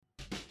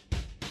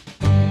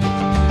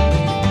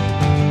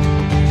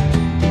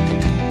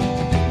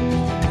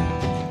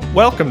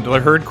Welcome to the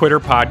Herd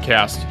Quitter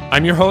Podcast.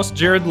 I'm your host,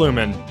 Jared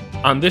Lumen.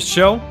 On this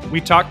show, we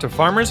talk to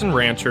farmers and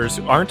ranchers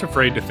who aren't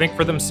afraid to think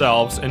for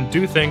themselves and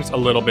do things a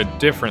little bit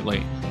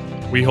differently.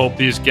 We hope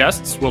these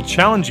guests will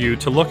challenge you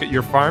to look at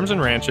your farms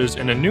and ranches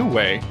in a new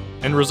way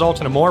and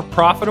result in a more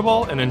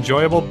profitable and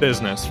enjoyable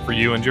business for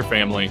you and your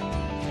family.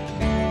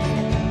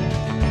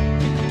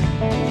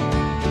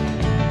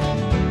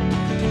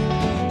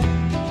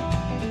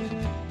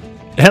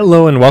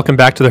 Hello and welcome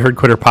back to the Herd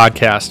Quitter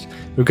Podcast.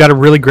 We've got a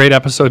really great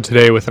episode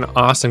today with an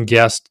awesome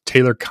guest,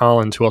 Taylor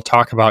Collins, who I'll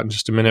talk about in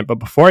just a minute. But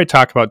before I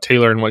talk about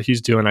Taylor and what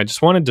he's doing, I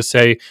just wanted to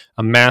say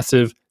a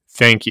massive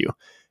thank you.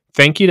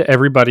 Thank you to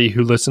everybody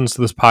who listens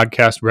to this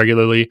podcast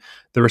regularly.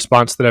 The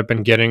response that I've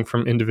been getting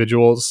from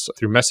individuals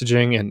through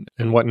messaging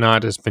and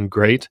whatnot has been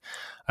great.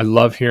 I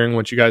love hearing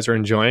what you guys are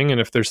enjoying.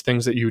 And if there's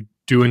things that you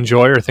do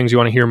enjoy or things you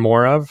want to hear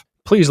more of,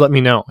 please let me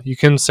know. You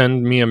can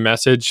send me a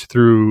message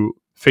through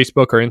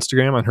Facebook or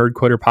Instagram on Herd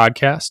Quitter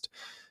Podcast.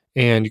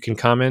 And you can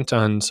comment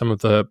on some of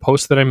the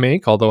posts that I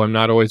make, although I'm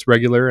not always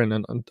regular. And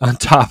on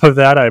top of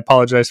that, I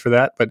apologize for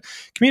that. But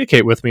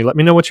communicate with me. Let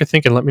me know what you're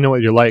thinking. Let me know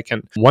what you like.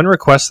 And one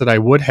request that I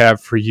would have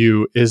for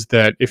you is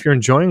that if you're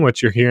enjoying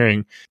what you're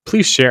hearing,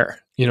 please share.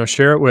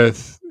 Share it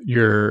with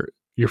your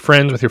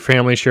friends, with your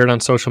family. Share it on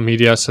social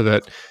media so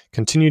that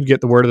continue to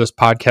get the word of this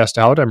podcast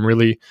out. I'm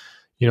really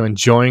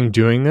enjoying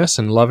doing this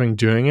and loving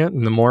doing it.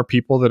 And the more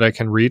people that I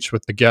can reach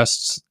with the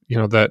guests,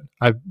 that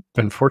I've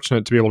been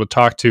fortunate to be able to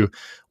talk to,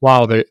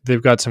 wow,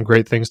 they've got some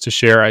great things to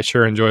share. I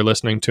sure enjoy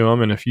listening to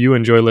them. And if you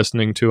enjoy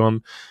listening to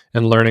them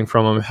and learning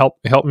from them,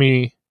 help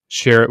me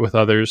share it with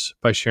others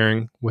by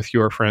sharing with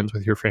your friends,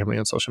 with your family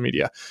on social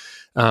media.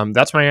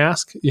 That's my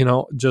ask.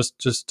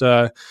 Just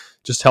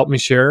help me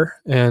share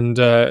and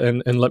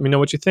let me know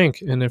what you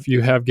think. And if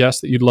you have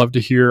guests that you'd love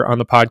to hear on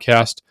the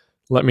podcast,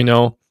 let me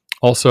know.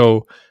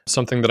 Also,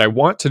 something that I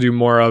want to do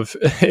more of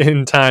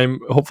in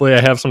time, hopefully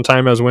I have some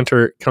time as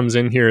winter comes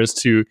in here, is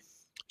to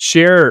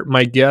share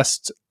my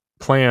guest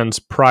plans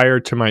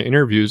prior to my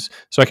interviews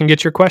so I can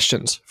get your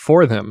questions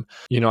for them.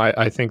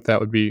 I think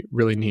that would be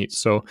really neat.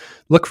 So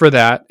look for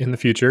that in the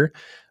future.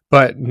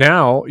 But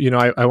now,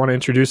 I want to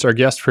introduce our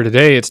guest for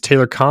today. It's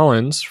Taylor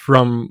Collins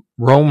from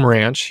Rome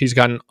Ranch. He's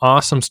got an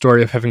awesome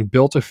story of having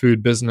built a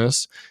food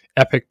business,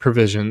 Epic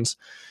Provisions,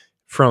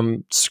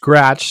 from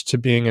scratch to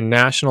being a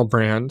national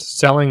brand,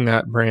 selling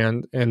that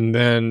brand, and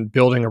then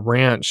building a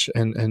ranch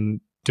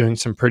and doing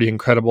some pretty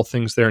incredible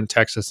things there in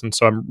Texas. And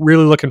so I'm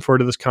really looking forward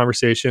to this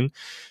conversation.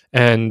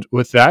 And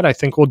with that, I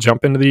think we'll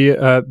jump into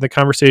the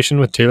conversation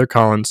with Taylor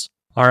Collins.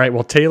 All right.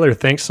 Well, Taylor,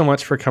 thanks so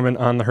much for coming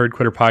on the Herd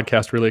Quitter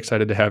Podcast. Really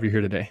excited to have you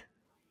here today.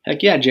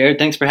 Heck yeah, Jared.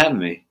 Thanks for having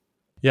me.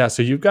 Yeah.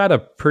 So you've got a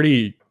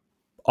pretty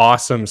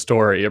awesome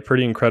story, a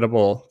pretty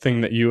incredible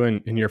thing that you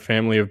and your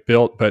family have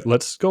built. But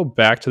let's go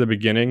back to the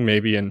beginning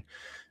maybe and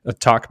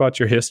talk about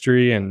your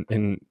history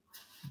and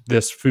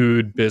this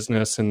food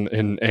business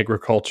and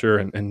agriculture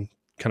and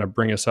kind of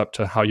bring us up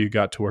to how you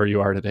got to where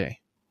you are today.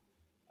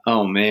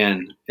 Oh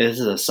man, this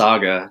is a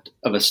saga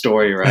of a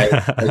story, right?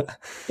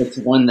 It's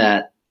one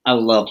that I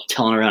love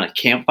telling around a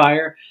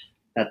campfire.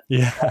 That's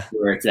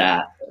where it's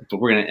at. But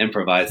we're going to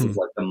improvise. It's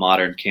like the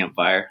modern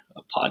campfire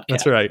podcast.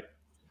 That's right.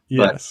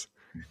 Yes.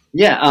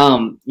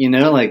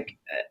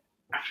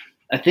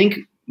 I think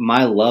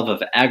my love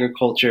of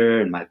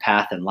agriculture and my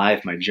path in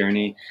life, my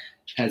journey,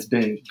 has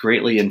been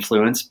greatly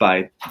influenced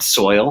by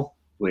soil,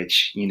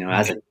 which,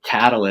 as a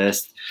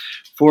catalyst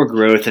for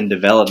growth and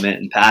development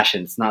and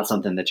passion, it's not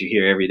something that you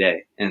hear every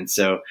day. And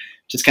so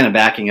just kind of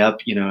backing up,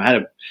 I had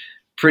a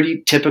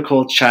pretty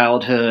typical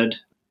childhood,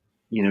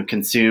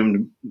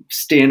 consumed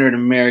standard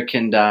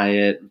American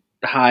diet,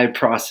 high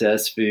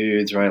processed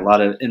foods, right? A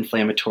lot of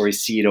inflammatory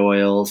seed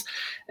oils.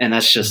 And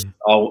that's just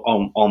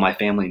all my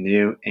family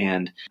knew.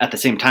 And at the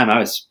same time, I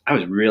was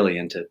really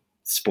into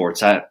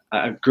sports. I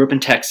grew up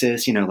in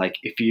Texas,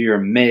 if you're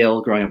a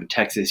male growing up in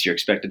Texas, you're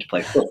expected to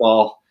play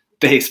football,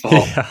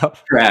 baseball,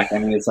 track. I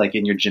mean, it's like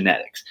in your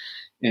genetics.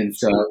 And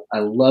so I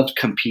loved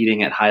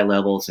competing at high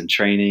levels and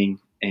training.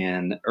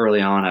 And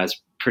early on, I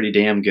was pretty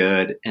damn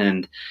good.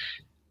 And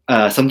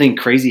something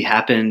crazy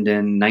happened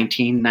in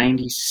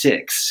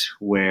 1996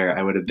 where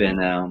I would have been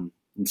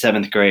in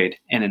seventh grade.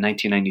 And in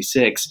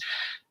 1996,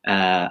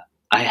 I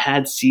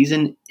had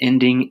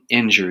season-ending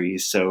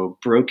injuries, so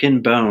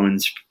broken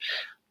bones.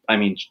 I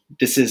mean,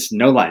 this is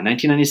no lie.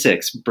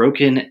 1996,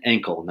 broken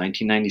ankle.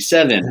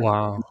 1997,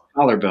 wow.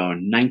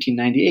 Collarbone.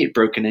 1998,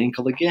 broken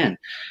ankle again.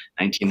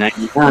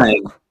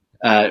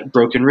 1999,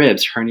 broken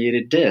ribs,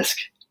 herniated disc.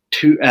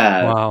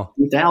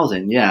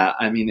 2000, yeah.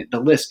 I mean, the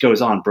list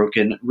goes on.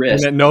 Broken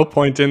wrist. And at no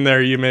point in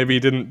there, you maybe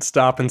didn't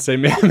stop and say,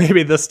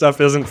 maybe this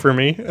stuff isn't for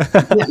me.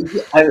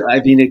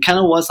 I mean, it kind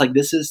of was like,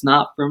 this is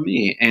not for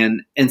me.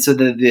 And so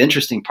the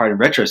interesting part in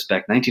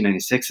retrospect,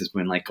 1996 is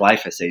when like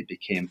glyphosate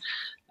became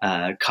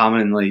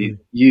commonly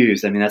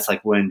used. I mean, that's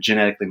like when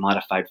genetically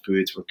modified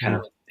foods were kind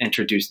of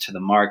introduced to the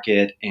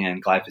market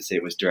and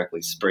glyphosate was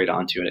directly sprayed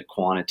onto it at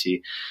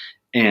quantity.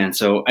 And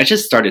so I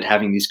just started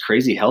having these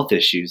crazy health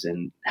issues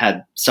and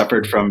had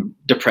suffered from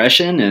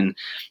depression. And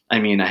I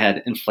mean, I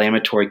had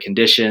inflammatory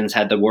conditions,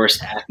 had the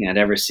worst acne I'd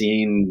ever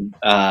seen,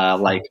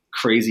 like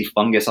crazy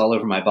fungus all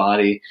over my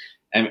body.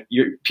 And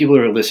people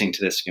who are listening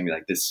to this are gonna be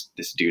like, this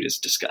dude is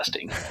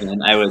disgusting.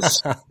 And I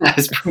was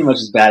pretty much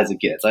as bad as it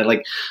gets. I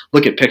like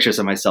look at pictures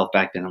of myself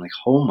back then. I'm like,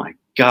 oh my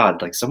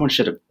God, like someone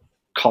should have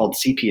called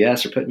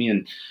CPS or put me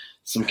in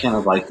some kind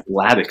of like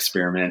lab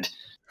experiment.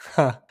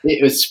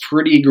 It was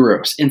pretty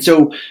gross. And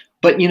so,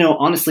 but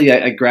honestly,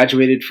 I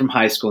graduated from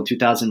high school in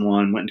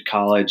 2001, went to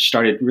college,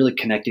 started really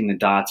connecting the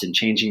dots and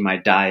changing my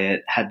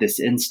diet, had this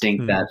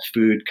instinct that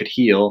food could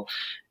heal.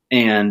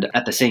 And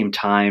at the same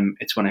time,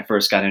 it's when I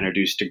first got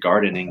introduced to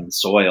gardening and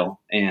soil.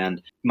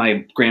 And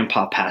my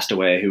grandpa passed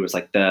away, who was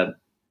like the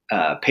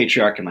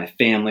patriarch in my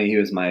family. He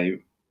was my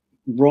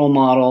role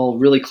model,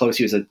 really close.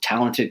 He was a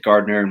talented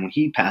gardener. And when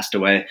he passed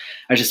away,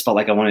 I just felt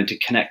like I wanted to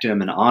connect to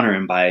him and honor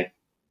him by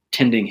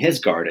tending his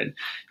garden.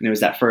 And it was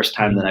that first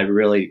time that I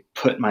really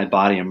put my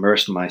body,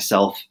 immersed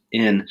myself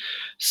in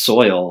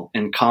soil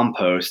and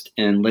compost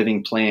and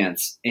living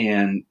plants.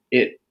 And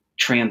it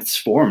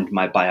transformed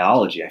my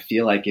biology. I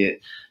feel like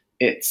it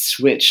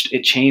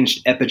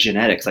changed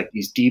epigenetics, like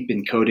these deep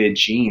encoded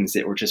genes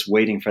that were just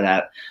waiting for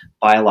that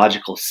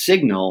biological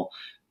signal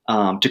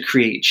to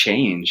create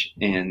change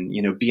and,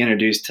 be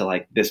introduced to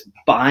like this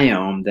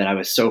biome that I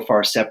was so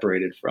far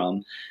separated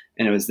from.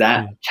 And it was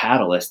that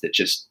catalyst that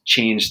just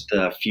changed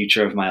the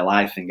future of my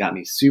life and got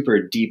me super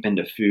deep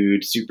into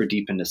food, super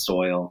deep into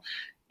soil.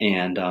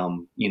 And,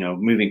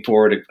 moving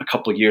forward a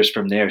couple of years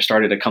from there,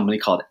 started a company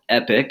called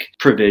Epic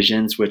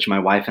Provisions, which my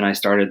wife and I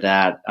started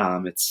that.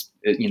 It's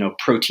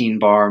protein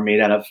bar made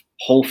out of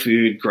whole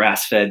food,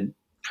 grass-fed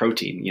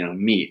protein,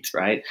 meat,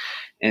 right?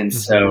 And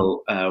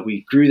so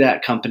we grew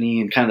that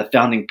company, and kind of the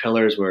founding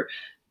pillars were,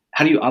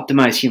 how do you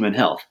optimize human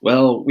health?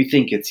 Well, we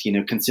think it's,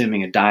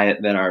 consuming a diet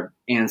that our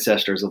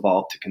ancestors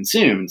evolved to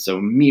consume. So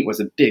meat was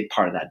a big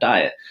part of that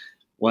diet.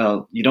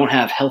 Well, you don't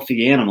have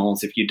healthy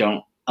animals if you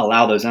don't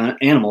allow those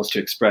animals to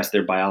express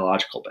their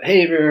biological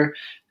behavior,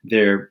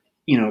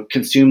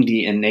 consume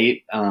the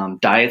innate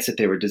diets that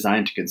they were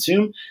designed to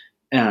consume.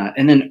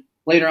 And then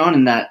later on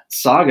in that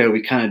saga,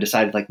 we kind of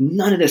decided like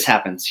none of this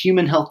happens.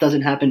 Human health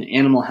doesn't happen.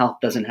 Animal health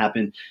doesn't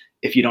happen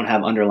if you don't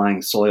have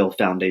underlying soil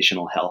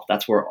foundational health.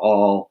 That's where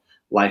all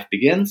life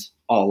begins,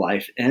 all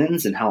life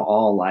ends, and how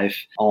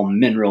all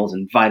minerals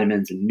and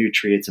vitamins and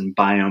nutrients and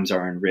biomes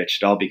are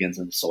enriched. It all begins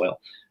in the soil.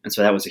 And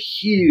so that was a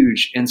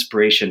huge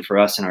inspiration for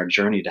us in our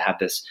journey to have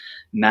this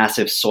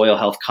massive soil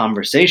health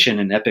conversation.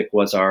 And Epic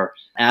was our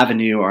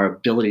avenue, our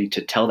ability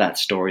to tell that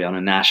story on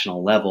a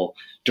national level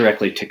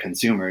directly to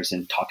consumers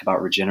and talk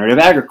about regenerative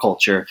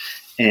agriculture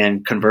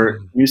and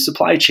convert new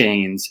supply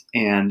chains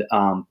and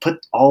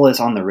put all this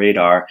on the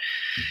radar.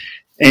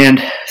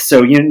 And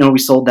so, we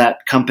sold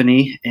that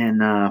company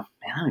in, I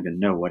don't even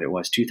know what it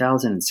was,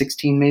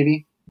 2016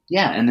 maybe?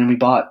 Yeah, and then we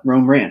bought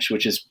Rome Ranch,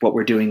 which is what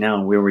we're doing now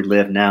and where we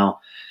live now,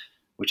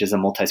 which is a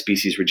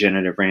multi-species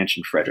regenerative ranch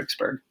in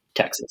Fredericksburg,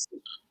 Texas.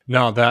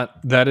 No,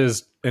 that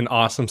is an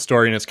awesome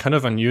story, and it's kind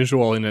of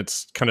unusual in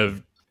its kind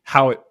of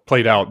how it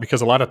played out,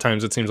 because a lot of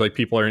times it seems like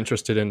people are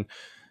interested in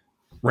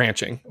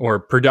ranching or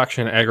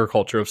production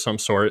agriculture of some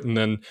sort, and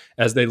then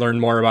as they learn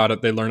more about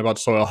it, they learn about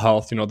soil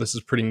health. This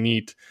is pretty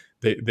neat.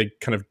 They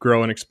kind of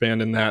grow and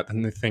expand in that,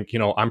 and they think,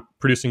 I'm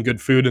producing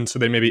good food, and so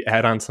they maybe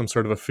add on some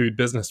sort of a food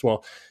business.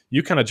 Well,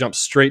 you kind of jump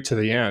straight to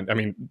the end. I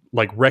mean,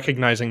 like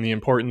recognizing the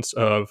importance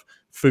of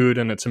food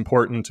and its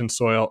importance in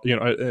soil.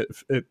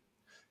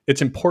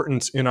 Its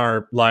importance in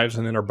our lives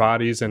and in our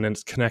bodies, and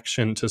its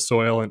connection to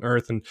soil and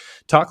earth. And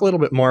talk a little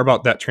bit more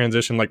about that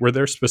transition. Like, were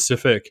there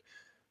specific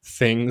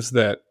things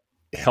that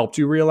helped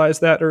you realize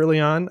that early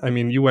on? I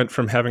mean, you went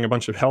from having a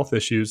bunch of health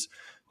issues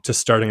to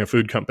starting a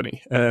food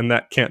company, and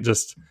that can't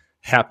just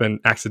happen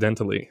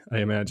accidentally, I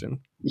imagine.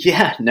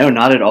 Yeah, no,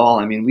 not at all.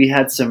 I mean, we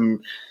had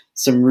some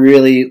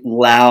really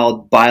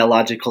loud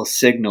biological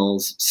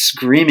signals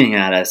screaming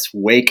at us,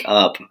 wake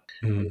up.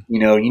 You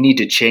need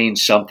to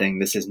change something.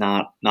 This is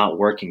not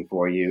working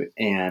for you.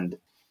 And,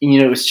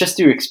 it was just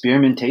through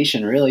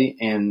experimentation, really,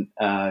 and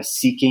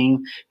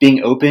seeking,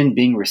 being open,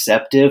 being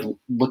receptive,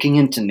 looking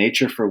into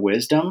nature for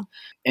wisdom,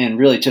 and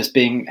really just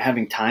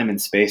having time and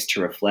space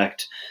to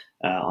reflect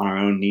on our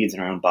own needs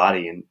and our own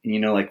body. And,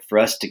 like for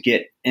us to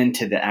get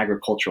into the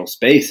agricultural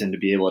space and to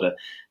be able to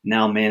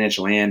now manage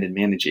land and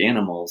manage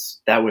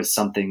animals, that was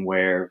something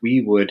where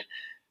we would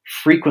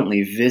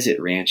frequently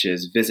visit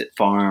ranches, visit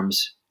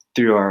farms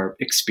through our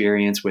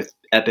experience with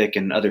Epic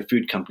and other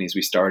food companies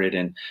we started.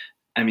 And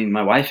I mean,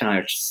 my wife and I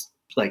are just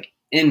like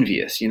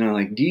envious,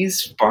 like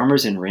these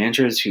farmers and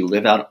ranchers who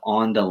live out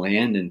on the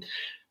land and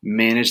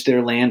manage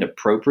their land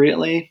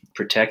appropriately,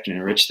 protect and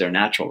enrich their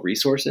natural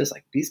resources.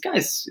 Like these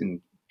guys and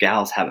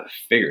gals have it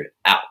figured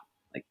out.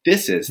 Like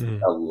this is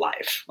a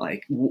life.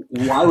 Like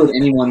why would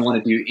anyone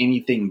want to do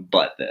anything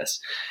but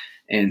this?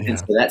 And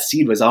so that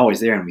seed was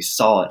always there, and we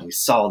saw it. And we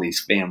saw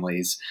these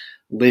families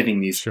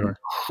living these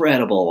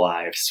incredible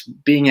lives,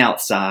 being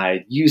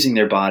outside, using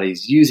their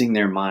bodies, using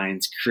their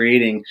minds,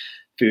 creating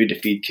food to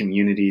feed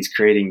communities,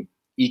 creating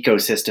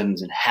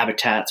ecosystems and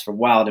habitats for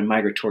wild and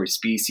migratory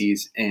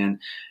species. And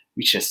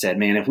we just said,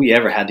 man, if we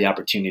ever had the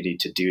opportunity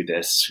to do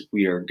this,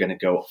 we are going to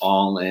go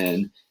all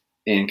in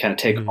and kind of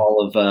take Mhm.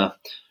 all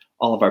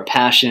of our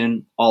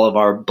passion, all of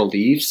our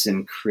beliefs,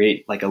 and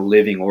create like a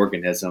living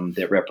organism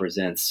that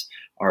represents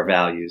our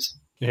values.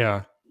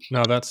 Yeah.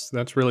 No,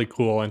 that's really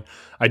cool, and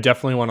I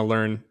definitely wanna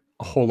learn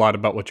a whole lot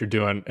about what you're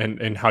doing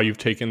and how you've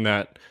taken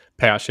that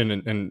passion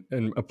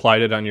and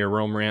applied it on your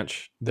Rome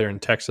Ranch there in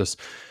Texas.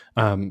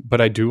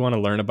 But I do wanna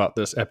learn about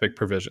this Epic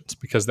Provisions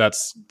because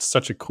that's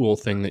such a cool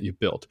thing that you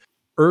built.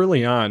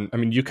 Early on, I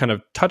mean, you kind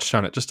of touched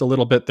on it just a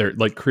little bit there,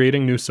 like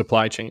creating new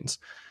supply chains.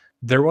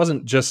 There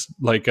wasn't just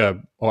like I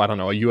don't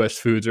know, a US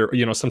Foods or,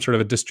 some sort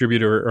of a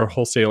distributor or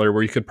wholesaler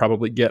where you could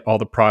probably get all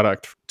the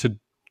product to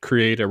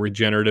create a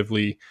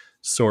regeneratively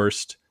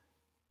sourced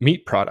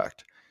meat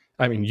product.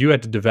 I mean, you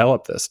had to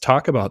develop this.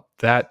 Talk about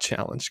that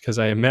challenge because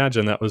I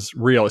imagine that was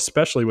real,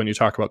 especially when you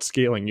talk about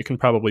scaling. You can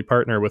probably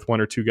partner with one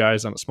or two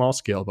guys on a small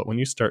scale, but when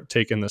you start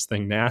taking this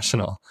thing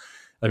national,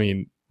 I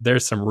mean,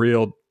 there's some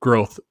real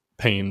growth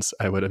pains,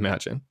 I would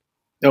imagine.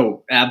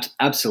 Oh,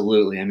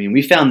 absolutely. I mean,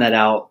 we found that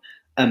out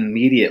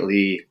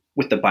immediately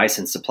with the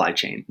bison supply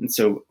chain. And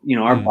so,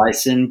 our Mm.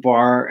 bison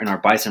bar and our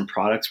bison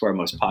products were our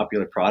most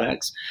popular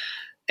products.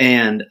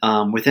 And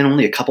within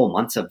only a couple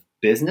months of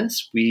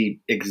business, we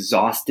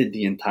exhausted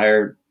the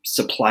entire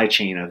supply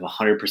chain of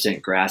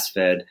 100% grass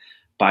fed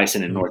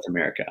bison in Mm. North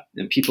America.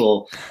 And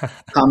people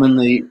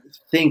commonly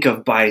think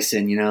of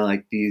bison,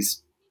 like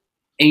these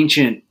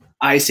ancient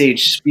ice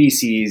age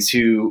species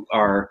who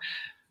are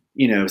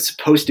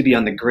supposed to be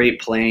on the Great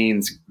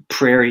Plains,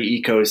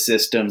 prairie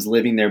ecosystems,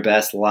 living their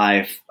best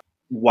life,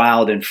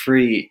 wild and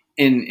free.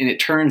 And it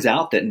turns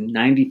out that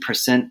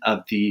 90%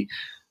 of the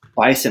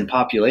bison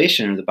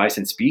population or the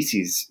bison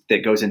species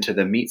that goes into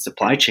the meat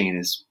supply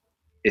chain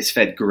is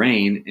fed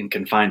grain and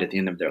confined at the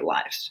end of their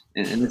lives.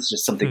 And it's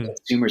just something Hmm.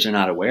 consumers are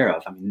not aware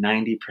of. I mean,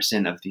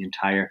 90% of the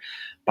entire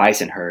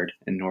bison herd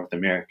in North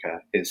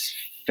America is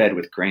fed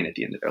with grain at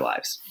the end of their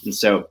lives. And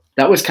so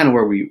that was kind of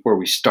where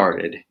we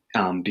started.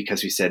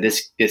 Because we said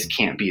this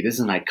can't be. This is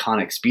an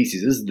iconic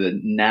species. This is the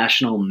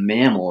national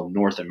mammal of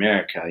North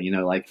America.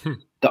 Like Hmm.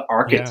 the Yeah.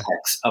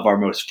 architects of our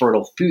most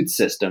fertile food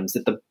systems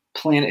that the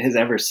planet has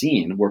ever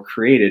seen were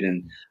created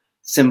in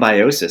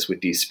symbiosis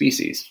with these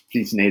species,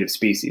 these native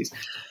species.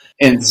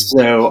 And Mm.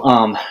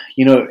 so,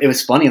 it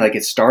was funny. Like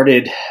it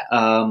started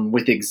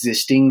with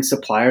existing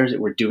suppliers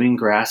that were doing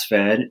grass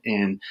fed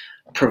and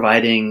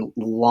providing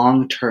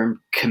long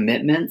term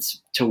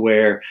commitments to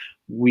where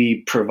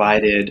we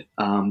provided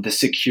the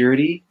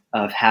security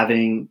of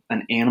having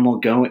an animal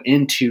go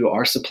into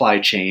our supply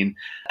chain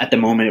at the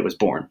moment it was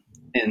born.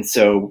 And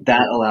so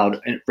that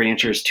allowed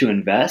ranchers to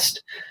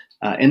invest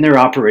in their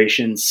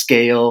operations,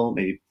 scale,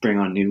 maybe bring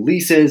on new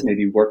leases,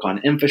 maybe work on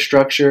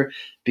infrastructure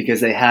because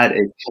they had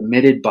a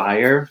committed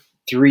buyer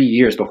 3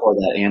 years before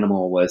that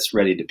animal was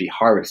ready to be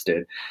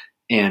harvested.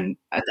 And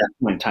at that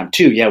point in time,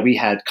 too, yeah, we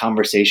had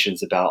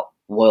conversations about,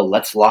 well,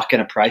 let's lock in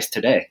a price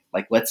today.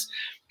 Like, let's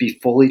be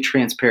fully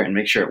transparent and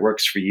make sure it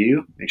works for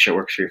you, make sure it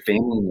works for your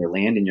family and your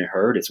land and your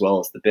herd, as well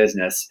as the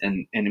business.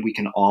 And we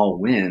can all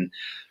win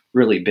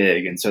really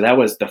big. And so that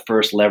was the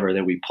first lever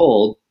that we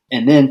pulled.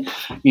 And then,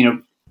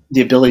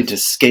 the ability to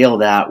scale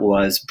that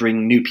was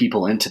bring new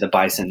people into the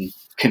bison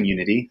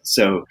community.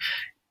 So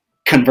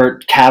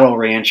convert cattle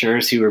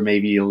ranchers who are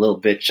maybe a little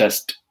bit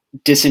just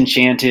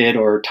disenchanted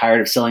or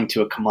tired of selling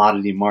to a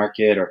commodity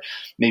market, or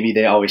maybe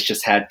they always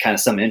just had kind of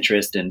some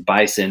interest in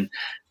bison,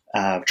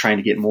 trying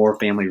to get more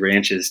family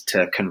ranches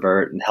to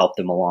convert and help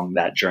them along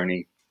that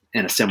journey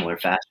in a similar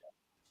fashion.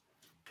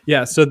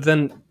 Yeah, so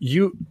then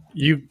you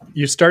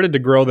started to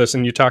grow this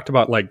and you talked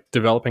about like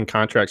developing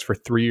contracts for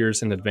 3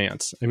 years in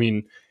advance. I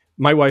mean,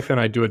 my wife and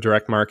I do a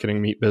direct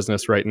marketing meat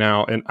business right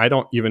now and I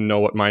don't even know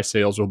what my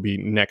sales will be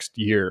next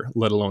year,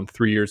 let alone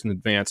 3 years in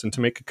advance, and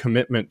to make a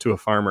commitment to a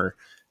farmer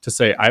to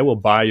say I will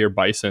buy your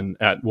bison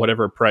at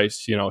whatever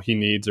price, he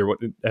needs or what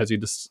as he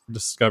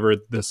discovered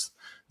this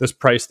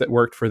price that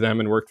worked for them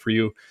and worked for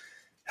you.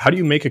 How do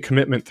you make a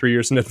commitment 3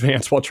 years in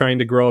advance while trying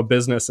to grow a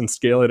business and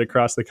scale it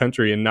across the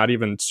country and not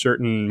even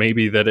certain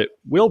maybe that it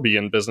will be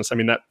in business? I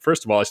mean, that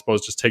first of all, I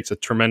suppose just takes a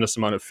tremendous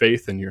amount of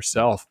faith in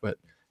yourself, but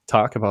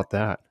talk about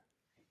that.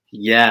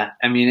 Yeah,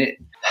 I mean,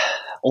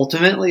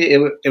 ultimately,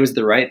 it was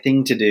the right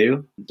thing to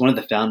do. One of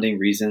the founding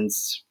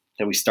reasons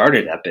that we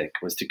started Epic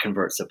was to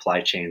convert supply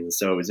chains.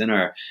 So it was in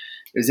our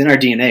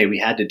DNA. We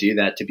had to do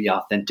that to be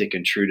authentic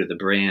and true to the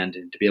brand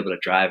and to be able to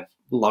drive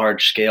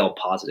large scale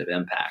positive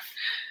impact.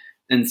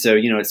 And so,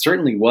 it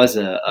certainly was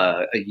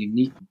a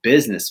unique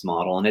business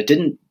model, and it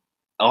didn't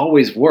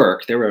always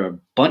work. There were a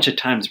bunch of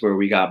times where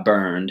we got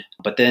burned,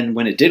 but then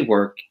when it did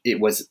work, it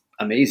was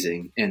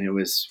amazing and it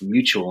was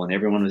mutual, and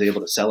everyone was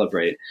able to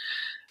celebrate.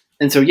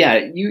 And so,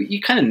 yeah, you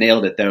kind of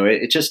nailed it though.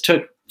 It just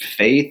took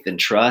faith and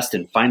trust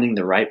and finding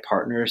the right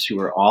partners who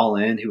were all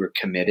in, who were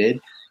committed.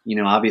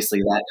 Obviously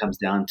that comes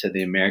down to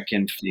the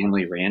American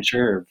family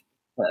rancher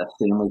or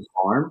family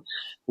farm,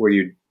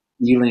 where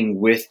dealing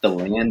with the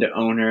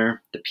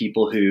landowner, the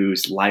people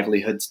whose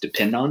livelihoods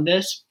depend on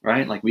this,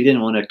 right? Like we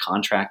didn't want to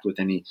contract with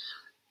any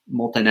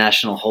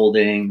multinational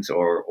holdings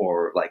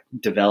or like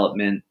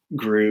development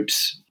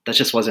groups. That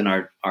just wasn't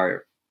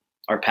our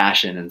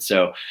passion. And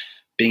so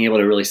being able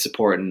to really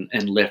support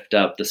and lift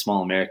up the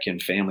small American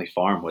family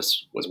farm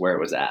was where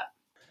it was at.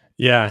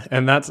 Yeah,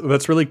 and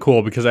that's really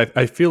cool because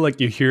I feel like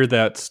you hear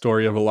that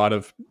story of a lot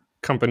of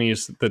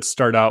companies that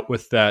start out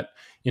with that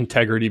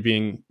integrity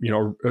being,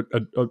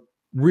 a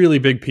really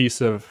big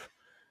piece of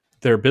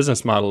their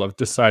business model of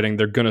deciding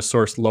they're going to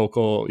source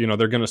local,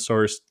 they're going to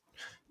source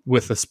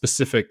with a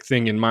specific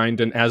thing in mind,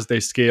 and as they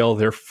scale,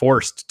 they're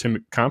forced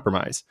to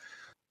compromise.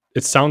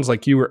 It sounds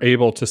like you were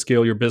able to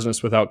scale your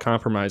business without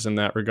compromise in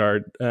that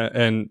regard,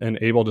 and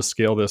able to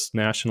scale this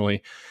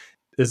nationally.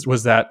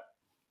 Was that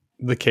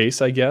the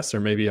case, I guess, or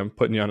maybe I'm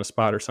putting you on a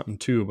spot or something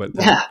too. But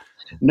Yeah,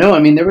 no, I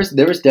mean there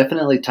was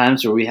definitely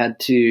times where we had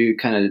to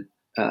kind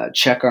of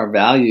check our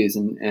values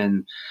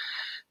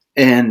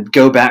and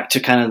go back to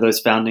kind of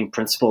those founding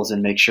principles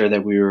and make sure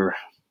that we were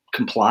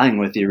complying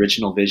with the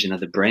original vision of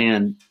the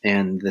brand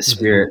and the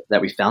spirit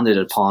that we founded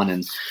it upon.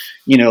 And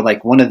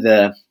like one of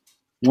the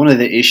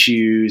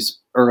issues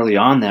early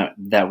on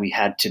that we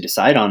had to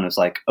decide on was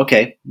like,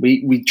 okay,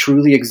 we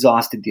truly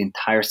exhausted the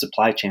entire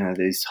supply chain of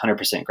these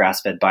 100%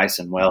 grass-fed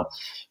bison. Well,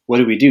 what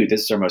do we do?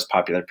 This is our most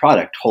popular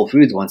product. Whole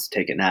Foods wants to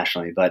take it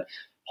nationally, but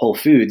Whole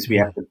Foods, we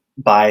have to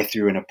buy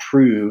through an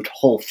approved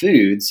Whole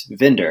Foods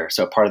vendor.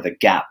 So part of the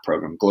GAP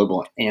program,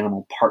 Global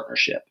Animal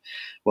Partnership.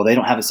 Well, they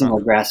don't have a single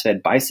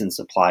grass-fed bison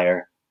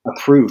supplier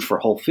approved for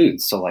Whole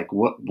Foods. So like,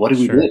 what do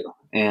we do?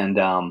 And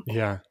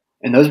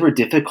and those were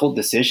difficult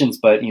decisions,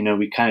 but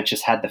we kind of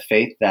just had the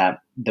faith that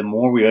the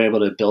more we were able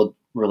to build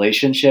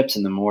relationships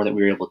and the more that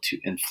we were able to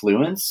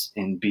influence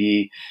and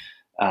be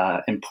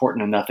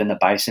important enough in the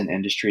bison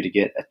industry to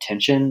get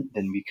attention,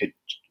 then we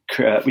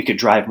could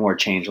drive more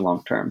change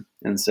long term.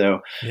 And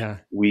so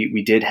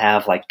we did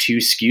have like 2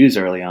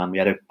 SKUs early on. We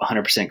had a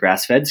 100%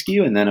 grass fed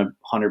SKU and then a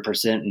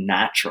 100%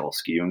 natural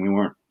SKU, and we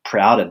weren't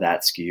proud of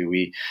that SKU.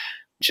 We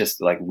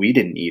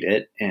didn't eat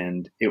it,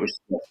 and it was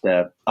just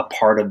a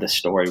part of the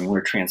story. When we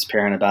were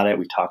transparent about it,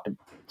 we talked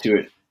to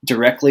it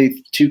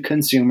directly to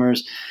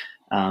consumers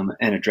and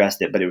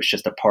addressed it. But it was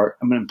just an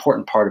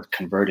important part of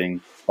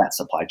converting that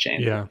supply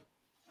chain.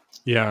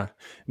 Yeah.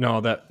 No,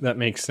 that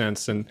makes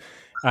sense. And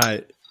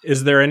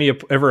is there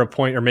ever a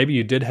point, or maybe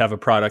you did have a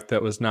product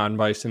that was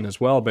non-bison as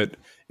well, but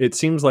it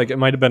seems like it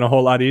might have been a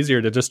whole lot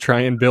easier to just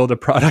try and build a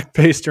product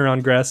based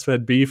around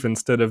grass-fed beef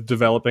instead of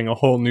developing a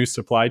whole new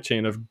supply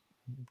chain of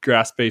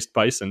grass-based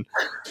bison.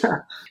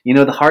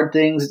 The hard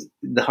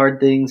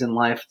things in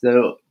life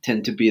though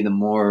tend to be the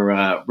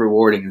more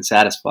rewarding and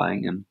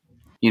satisfying.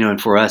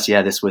 And for us,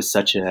 this was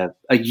such a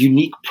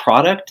unique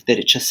product that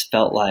it just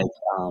felt like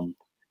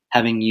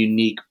having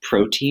unique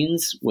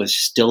proteins was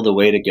still the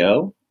way to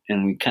go.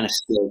 And we kind of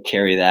still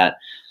carry that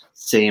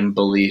same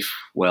belief,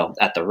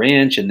 at the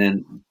ranch, and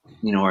then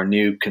our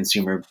new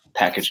consumer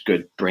packaged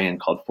good brand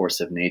called Force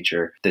of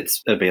Nature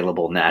that's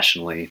available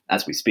nationally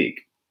as we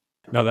speak.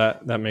 No,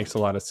 that makes a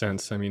lot of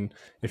sense. I mean,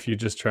 if you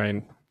just try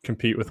and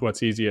compete with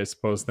what's easy, I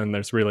suppose, then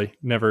there's really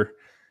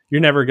you're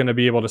never going to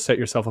be able to set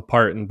yourself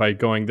apart. And by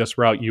going this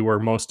route, you were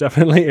most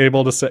definitely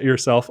able to set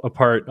yourself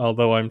apart.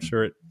 Although I'm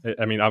sure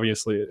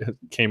obviously it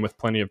came with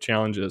plenty of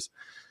challenges.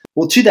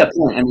 Well, to that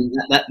point, I mean,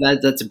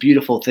 that's a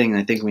beautiful thing.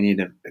 I think we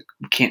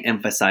can't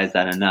emphasize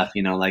that enough.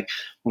 Like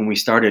when we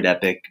started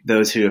Epic,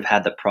 those who have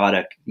had the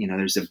product,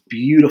 there's a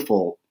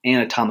beautiful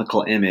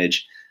anatomical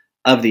image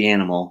of the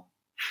animal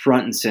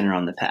front and center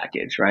on the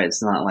package, right?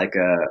 It's not like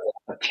a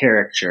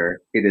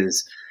caricature. It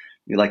is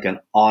like an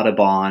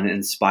Audubon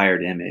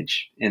inspired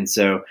image. And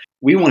so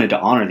we wanted to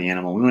honor the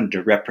animal. We wanted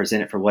to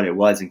represent it for what it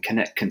was and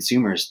connect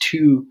consumers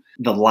to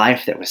the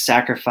life that was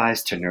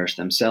sacrificed to nourish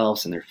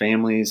themselves and their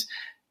families.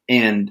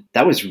 And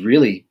that was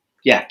really,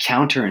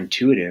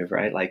 counterintuitive,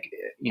 right? Like,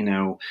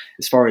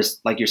 as far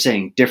as, like you're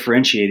saying,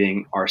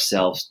 differentiating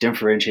ourselves,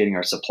 differentiating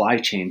our supply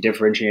chain,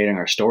 differentiating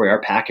our story, our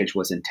package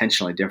was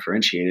intentionally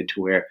differentiated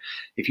to where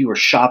if you were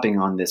shopping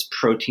on this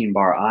protein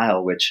bar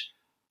aisle, which,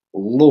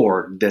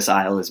 Lord, this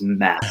aisle is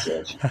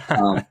massive.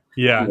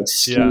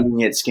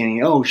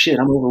 Scanning, oh shit,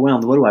 I'm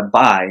overwhelmed. What do I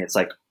buy? It's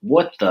like,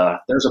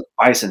 there's a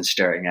bison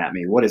staring at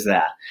me. What is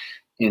that?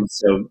 And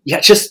so,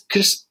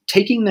 just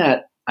taking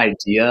that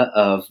idea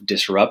of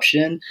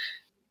disruption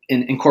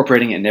and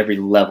incorporating it in every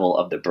level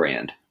of the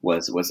brand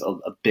was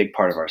a big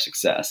part of our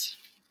success.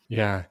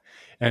 Yeah.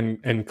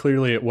 And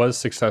clearly it was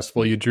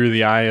successful. You drew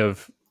the eye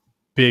of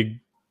big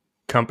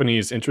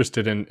companies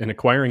interested in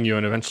acquiring you,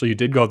 and eventually you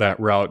did go that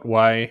route.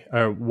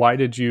 Why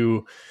did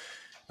you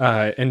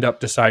end up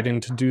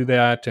deciding to do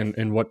that?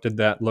 And what did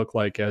that look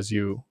like as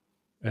you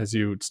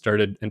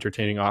started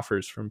entertaining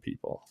offers from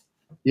people?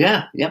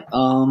 Yeah.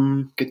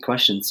 Good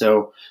question.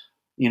 So,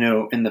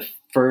 in the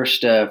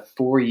first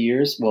 4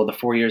 years, the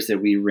 4 years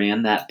that we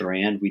ran that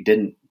brand, we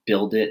didn't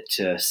build it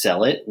to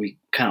sell it. We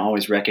kind of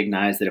always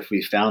recognized that if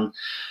we found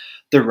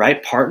the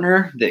right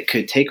partner that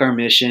could take our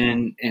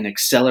mission and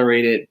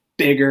accelerate it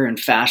bigger and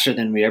faster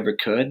than we ever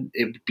could,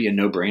 it would be a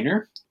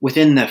no-brainer.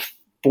 Within the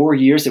 4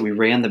 years that we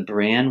ran the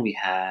brand, we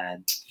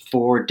had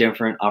 4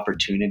 different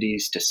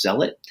opportunities to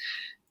sell it.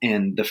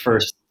 And the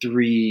first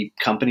 3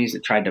 companies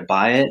that tried to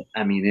buy it,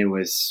 I mean,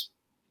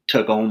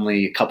 took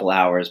only a couple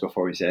hours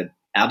before we said,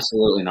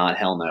 absolutely not,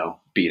 hell no,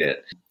 beat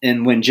it.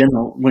 And when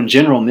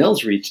General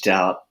Mills reached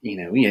out, we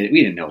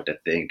didn't know what to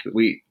think.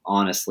 We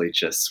honestly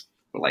just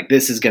were like,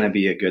 this is going to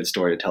be a good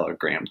story to tell our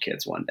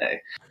grandkids one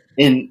day.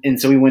 And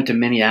so we went to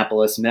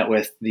Minneapolis, met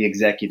with the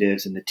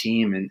executives and the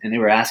team, and they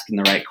were asking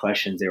the right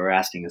questions. They were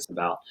asking us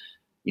about,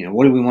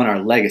 what do we want our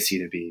legacy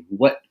to be?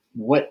 Why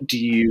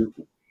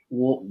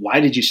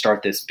did you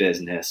start this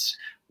business?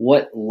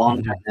 What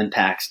long-term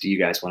impacts do you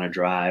guys want to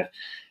drive?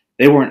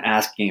 They weren't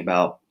asking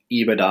about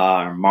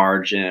EBITDA or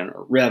margin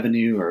or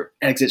revenue or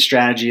exit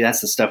strategy.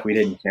 That's the stuff we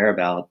didn't care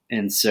about.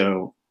 And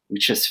so we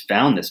just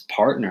found this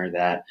partner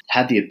that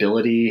had the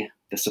ability,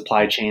 the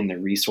supply chain, the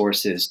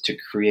resources to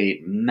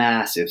create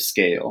massive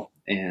scale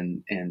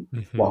and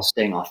while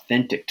staying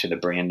authentic to the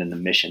brand and the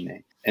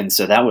mission. And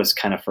so that was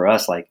kind of for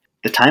us, like,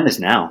 the time is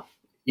now.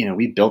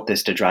 We built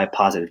this to drive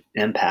positive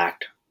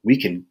impact. We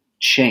can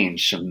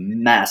change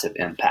some massive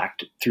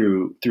impact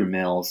through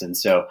Mills. And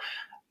so,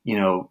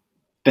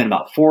 been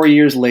about 4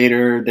 years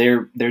later,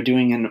 they're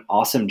doing an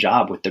awesome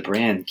job with the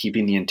brand,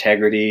 keeping the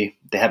integrity.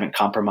 They haven't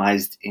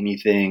compromised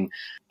anything.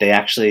 They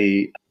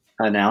actually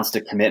announced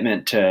a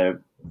commitment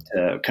to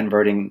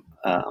converting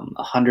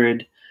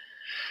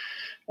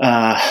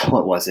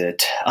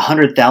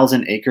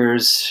 100,000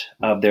 acres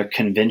of their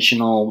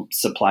conventional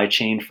supply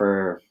chain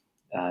for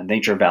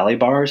Nature Valley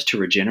bars to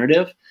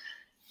regenerative.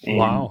 And,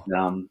 wow.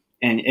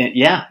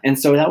 And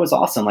so that was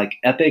awesome. Like,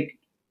 Epic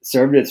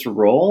served its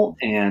role,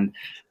 and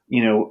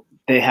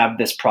they have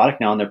this product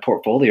now in their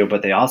portfolio,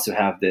 but they also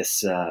have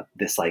this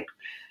like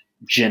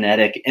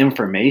genetic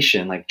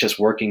information, like just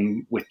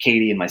working with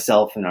Katie and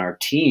myself and our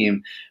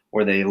team,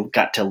 where they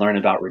got to learn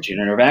about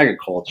regenerative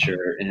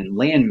agriculture and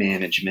land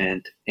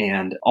management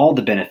and all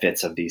the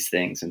benefits of these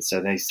things. And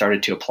so they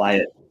started to apply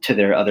it to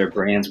their other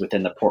brands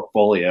within the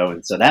portfolio.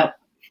 And so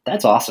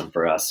that's awesome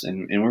for us.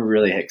 And we're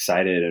really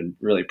excited and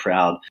really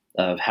proud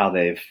of how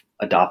they've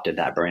adopted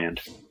that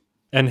brand.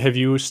 And have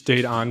you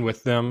stayed on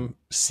with them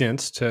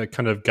since to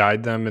kind of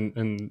guide them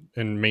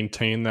and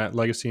maintain that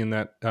legacy and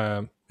that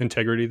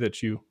integrity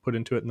that you put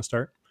into it in the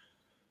start?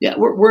 Yeah,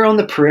 we're on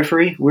the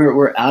periphery.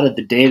 We're out of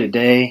the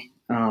day-to-day.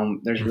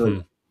 There's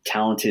really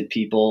talented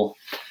people.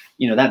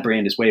 That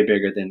brand is way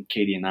bigger than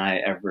Katie and I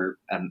ever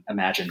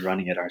imagined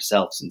running it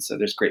ourselves. And so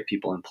there's great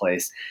people in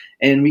place.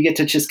 And we get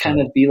to just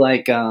kind of be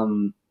like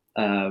on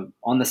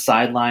the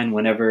sideline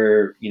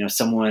whenever,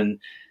 someone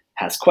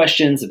has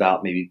questions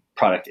about maybe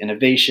product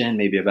innovation,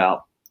 maybe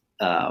about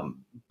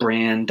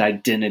brand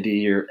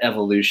identity or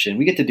evolution.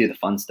 We get to do the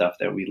fun stuff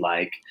that we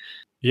like.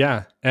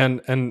 Yeah.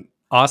 And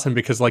awesome,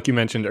 because like you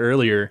mentioned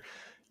earlier,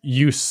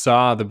 you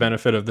saw the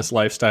benefit of this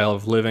lifestyle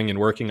of living and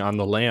working on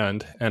the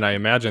land. And I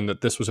imagine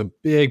that this was a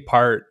big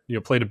part,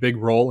 played a big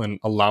role in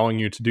allowing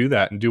you to do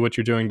that and do what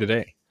you're doing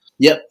today.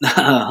 Yep,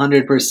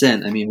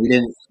 100%. I mean, we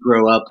didn't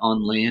grow up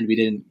on land. We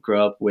didn't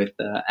grow up with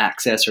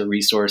access or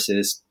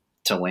resources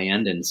to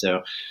land. And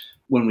so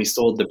when we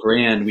sold the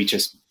brand, we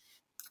just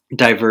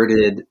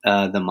diverted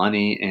the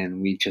money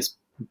and we just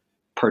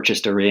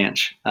purchased a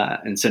ranch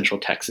in Central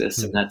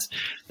Texas. And that's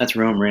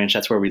Rome Ranch.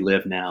 That's where we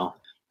live now.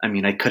 I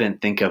mean, I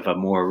couldn't think of a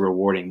more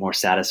rewarding, more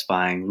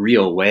satisfying,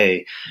 real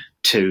way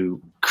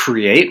to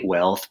create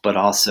wealth, but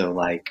also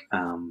like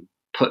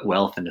put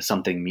wealth into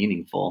something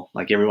meaningful.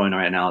 Like, everyone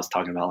right now is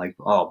talking about like,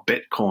 oh,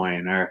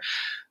 Bitcoin or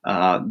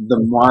the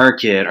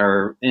market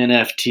or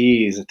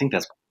NFTs. I think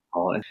that's what they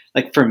call it.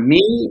 Like, for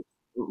me,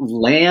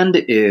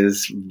 land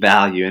is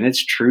value, and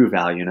it's true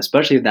value. And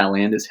especially if that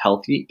land is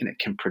healthy and it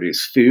can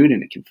produce food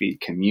and it can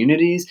feed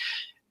communities.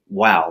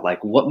 Wow,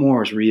 like, what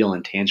more is real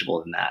and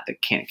tangible than that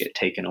can't get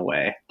taken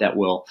away, that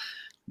will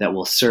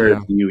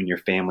serve you and your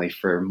family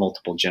for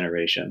multiple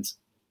generations?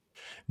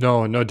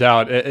 No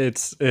doubt.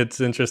 It's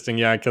interesting.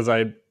 Yeah. Cause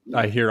I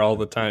hear all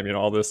the time,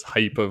 all this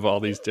hype of all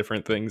these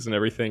different things and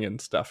everything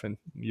and stuff. And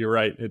you're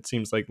right. It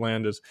seems like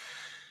land is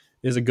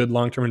a good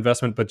long-term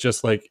investment, but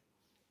just like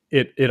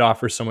it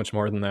offers so much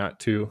more than that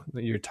too,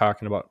 that you're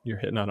talking about. You're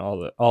hitting on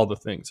all the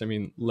things. I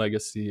mean,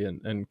 legacy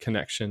and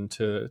connection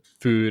to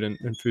food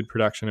and food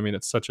production. I mean,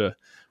 it's such a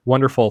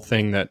wonderful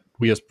thing that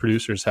we as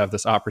producers have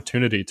this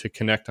opportunity to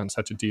connect on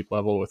such a deep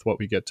level with what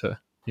we get to,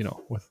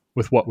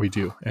 with what we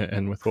do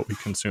and with what we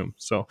consume.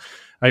 So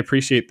I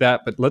appreciate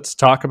that. But let's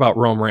talk about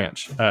Rome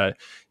Ranch,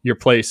 your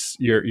place,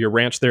 your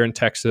ranch there in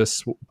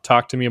Texas.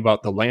 Talk to me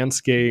about the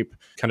landscape,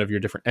 kind of your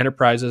different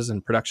enterprises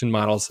and production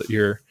models that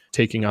you're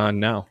taking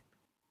on now.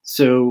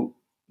 So,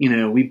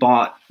 we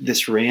bought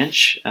this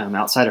ranch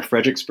outside of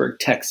Fredericksburg,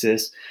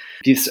 Texas.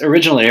 This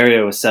original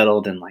area was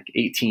settled in like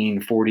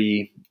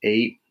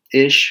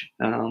 1848-ish.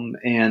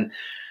 And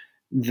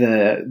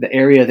the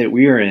area that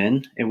we were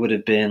in, it would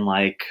have been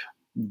like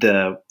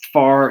the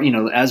far,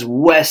 as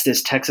west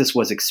as Texas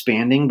was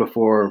expanding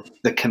before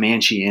the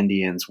Comanche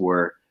Indians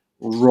were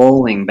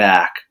rolling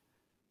back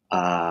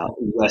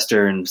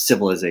Western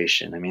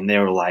civilization. I mean, they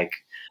were like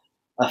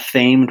a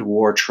famed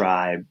war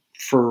tribe,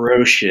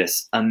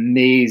 ferocious,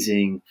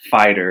 amazing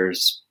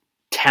fighters,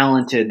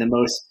 talented, the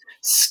most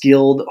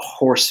skilled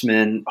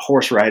horsemen,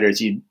 horse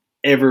riders you'd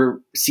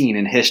ever seen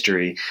in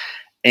history,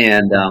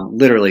 and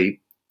literally,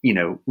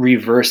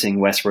 reversing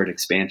westward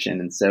expansion.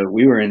 And so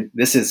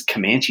this is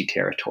Comanche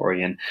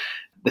territory, and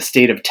the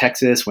state of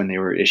Texas, when they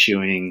were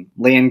issuing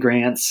land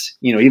grants,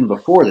 even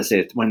before the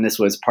state, when this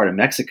was part of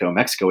Mexico,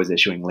 Mexico was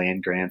issuing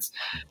land grants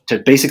to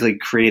basically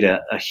create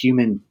a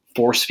human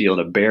force field,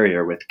 a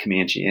barrier with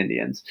Comanche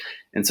Indians.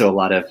 And so a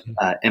lot of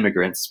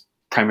immigrants,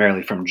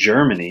 primarily from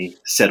Germany,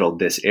 settled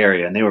this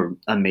area, and they were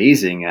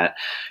amazing at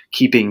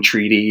keeping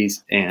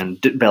treaties and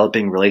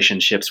developing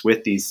relationships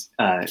with these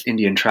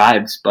Indian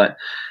tribes. But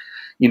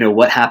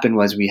what happened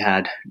was we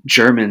had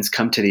Germans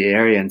come to the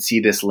area and see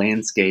this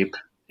landscape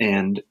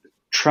and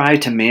try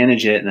to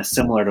manage it in a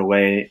similar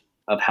way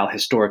of how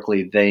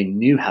historically they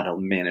knew how to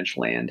manage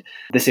land.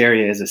 This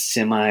area is a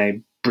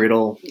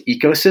semi-brittle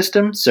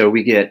ecosystem, so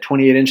we get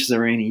 28 inches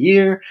of rain a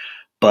year,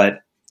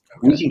 but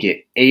we can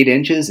get 8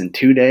 inches in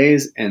 2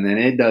 days, and then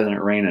it doesn't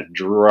rain a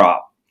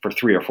drop for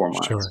 3 or 4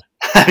 months. Sure.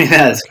 I mean,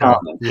 that is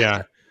common.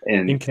 Yeah.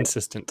 And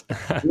inconsistent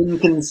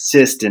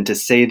to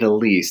say the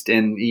least.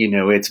 And,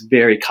 it's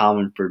very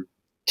common for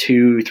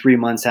 2-3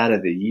 months out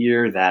of the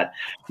year that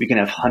we can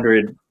have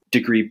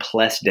 100-degree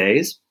plus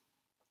days.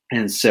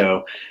 And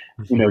so,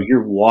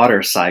 your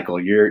water cycle,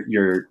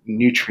 your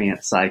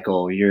nutrient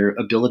cycle, your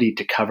ability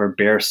to cover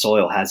bare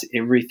soil has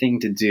everything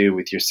to do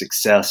with your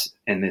success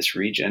in this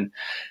region.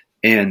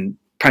 And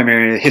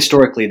primarily,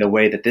 historically, the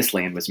way that this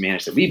land was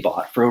managed that we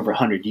bought for over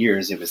 100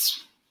 years, it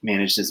was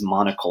managed as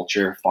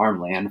monoculture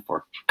farmland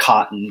for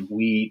cotton,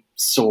 wheat,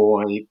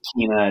 soy,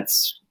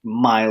 peanuts,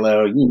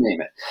 Milo, you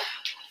name it.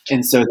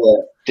 And so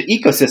the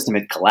ecosystem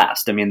had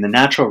collapsed. I mean, the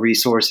natural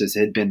resources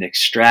had been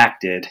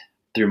extracted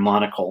through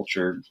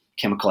monoculture,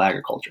 chemical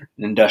agriculture,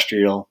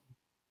 industrial,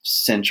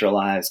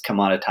 centralized,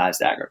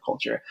 commoditized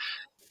agriculture.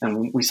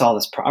 And we saw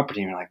this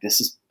property and we're like,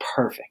 this is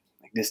perfect.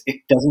 Like this,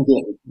 it doesn't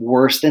get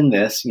worse than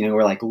this.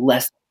 We're like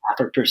less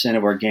than 0.5%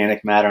 of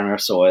organic matter in our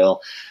soil,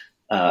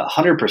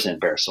 100%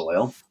 bare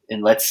soil.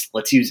 And let's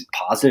use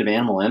positive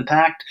animal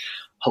impact,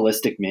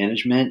 holistic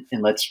management,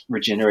 and let's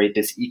regenerate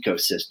this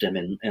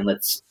ecosystem, and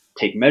let's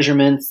take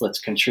measurements. Let's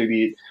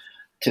contribute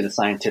to the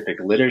scientific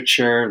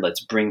literature. Let's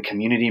bring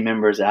community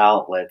members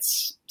out.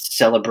 Let's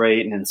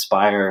celebrate and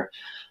inspire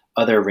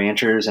other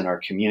ranchers in our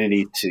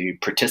community to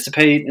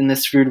participate in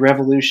this food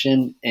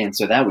revolution. And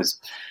so that was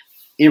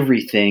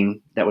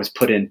everything that was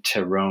put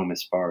into Rome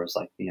as far as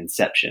like the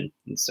inception.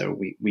 And so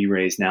we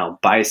raise now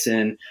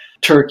bison,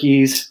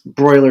 turkeys,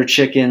 broiler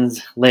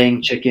chickens,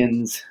 laying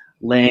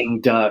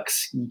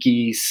ducks,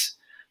 geese,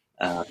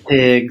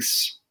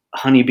 pigs,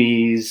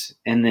 honeybees.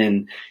 And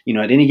then,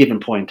 at any given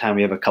point in time,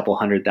 we have a couple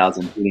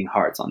 100,000 beating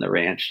hearts on the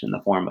ranch in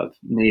the form of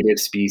native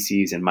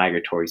species and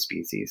migratory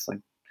species like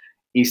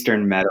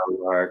eastern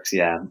meadowlarks,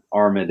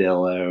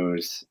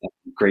 armadillos,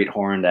 great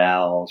horned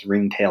owls,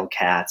 ringtail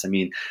cats. I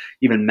mean,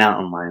 even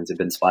mountain lions have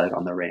been spotted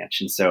on the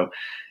ranch. And so,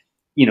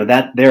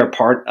 that they're a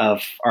part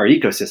of our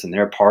ecosystem.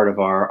 They're a part of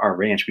our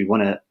ranch. We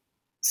want to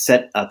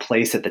set a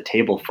place at the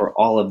table for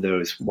all of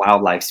those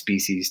wildlife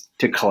species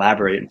to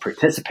collaborate and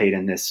participate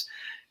in this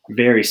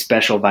very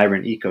special,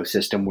 vibrant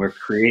ecosystem we're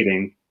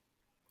creating.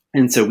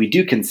 And so we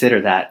do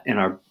consider that in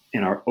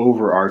our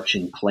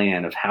overarching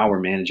plan of how we're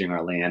managing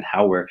our land,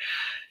 how we're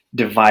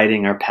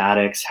dividing our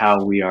paddocks,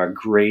 how we are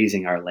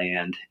grazing our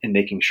land, and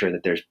making sure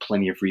that there's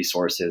plenty of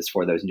resources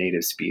for those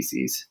native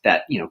species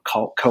that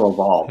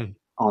co-evolve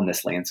on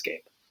this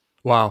landscape.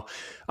 Wow.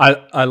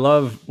 I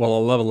love a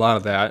lot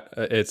of that.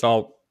 It's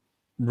all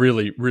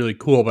really, really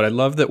cool. But I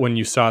love that when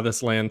you saw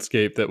this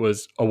landscape that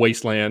was a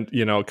wasteland,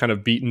 kind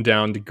of beaten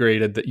down,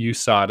 degraded, that you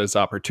saw it as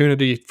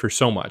opportunity for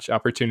so much,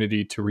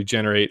 opportunity to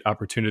regenerate,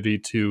 opportunity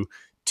to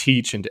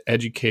teach and to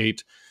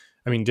educate.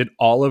 I mean, did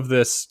all of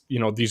this,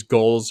 these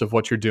goals of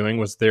what you're doing,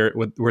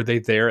 were they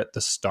there at the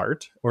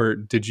start, or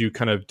did you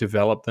kind of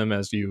develop them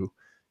as you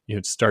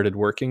started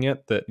working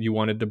it, that you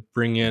wanted to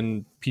bring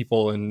in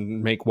people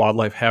and make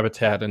wildlife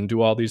habitat and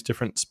do all these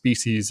different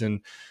species and,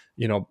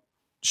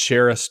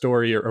 share a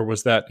story, or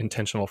was that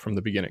intentional from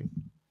the beginning?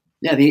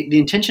 Yeah, the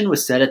intention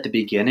was set at the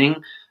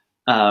beginning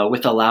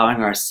with allowing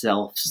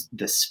ourselves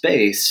the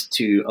space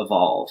to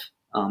evolve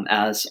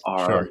as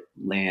our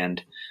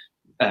land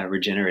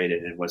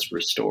regenerated and was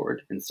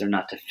restored. And so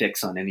not to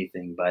fix on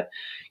anything, but,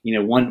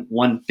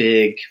 one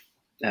big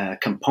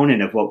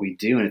component of what we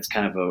do, and it's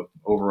kind of a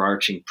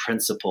overarching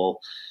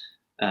principle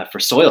for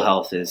soil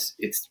health, is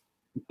it's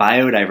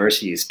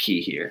biodiversity is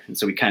key here. And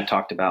so we kind of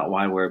talked about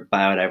why we're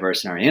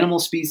biodiverse in our animal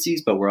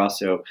species, but we're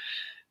also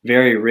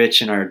very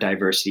rich in our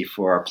diversity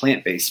for our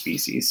plant-based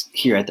species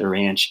here at the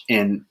ranch.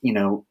 And,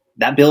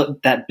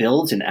 that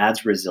builds and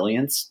adds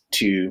resilience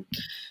to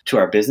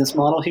our business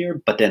model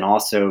here. But then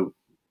also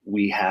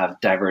we have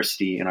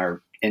diversity in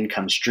our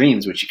income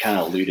streams, which you kind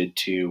of alluded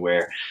to,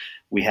 where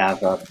we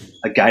have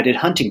a guided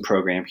hunting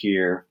program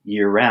here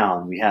year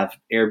round. We have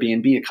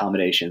Airbnb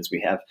accommodations.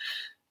 We have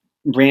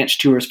ranch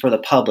tours for the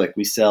public.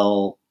 We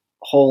sell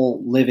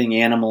whole living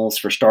animals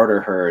for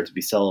starter herds.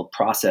 We sell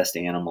processed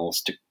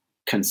animals to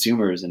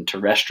consumers and to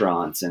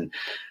restaurants, and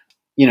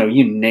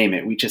you name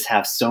it. We just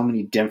have so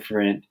many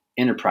different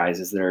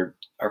enterprises that are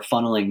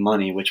funneling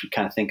money, which we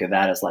kind of think of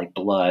that as like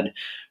blood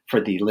for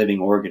the living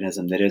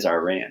organism that is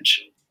our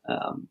ranch.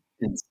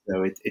 And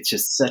so it's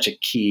just such a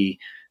key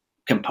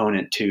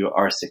component to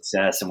our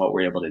success and what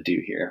we're able to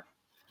do here.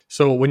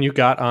 So when you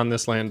got on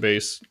this land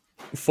base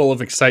full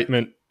of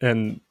excitement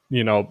and,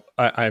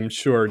 I'm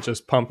sure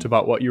just pumped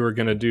about what you were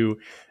going to do,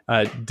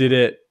 did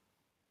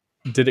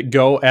it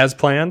go as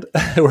planned?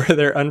 Were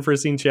there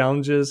unforeseen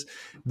challenges?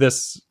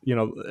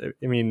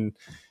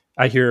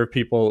 I hear of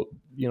people,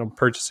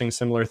 purchasing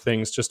similar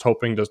things, just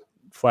hoping to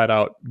flat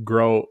out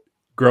grow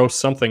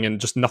something,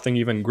 and just nothing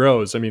even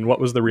grows. I mean, what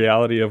was the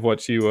reality of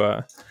what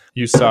you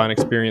saw and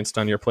experienced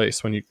on your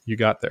place when you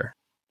got there?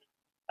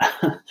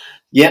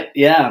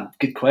 Yeah,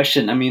 good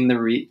question. I mean,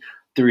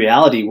 the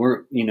reality,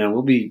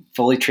 we'll be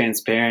fully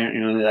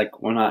transparent.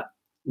 Like, we're not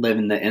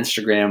living the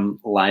Instagram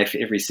life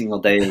every single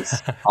day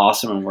is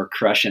awesome and we're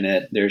crushing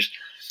it. There's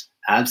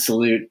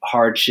absolute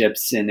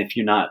hardships, and if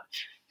you're not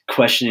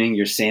questioning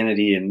your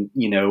sanity and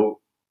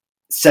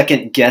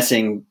second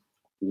guessing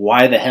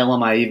why the hell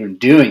am I even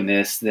doing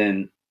this,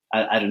 then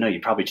I don't know, you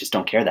probably just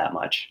don't care that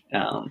much.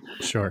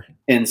 Sure.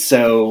 And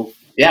so,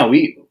 yeah,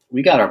 we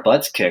got our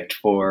butts kicked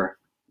for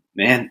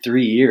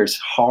 3 years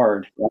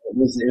hard. It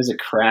was a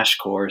crash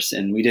course,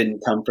 and we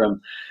didn't come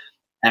from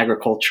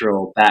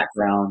agricultural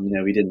background.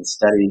 We didn't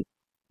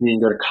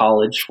go to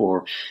college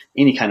for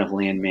any kind of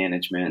land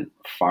management,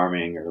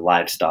 farming, or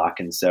livestock.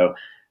 And so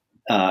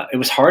it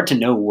was hard to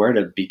know where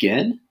to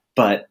begin,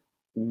 but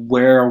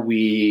where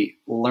we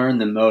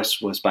learned the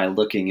most was by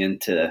looking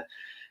into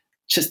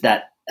just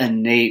that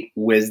innate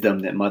wisdom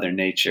that Mother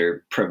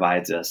Nature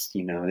provides us,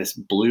 this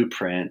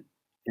blueprint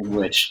in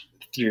which,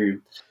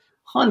 through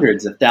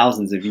hundreds of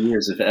thousands of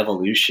years of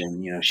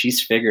evolution,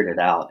 she's figured it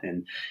out.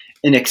 And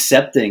in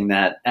accepting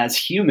that as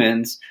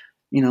humans,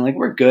 like,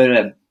 we're good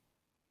at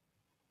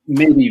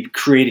maybe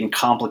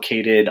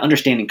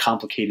understanding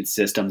complicated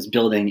systems,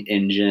 building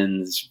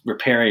engines,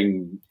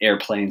 repairing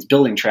airplanes,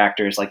 building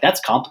tractors. Like, that's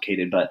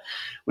complicated. But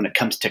when it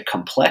comes to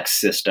complex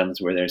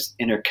systems where there's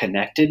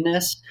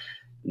interconnectedness,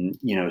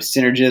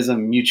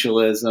 synergism,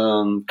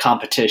 mutualism,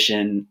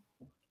 competition,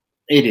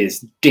 it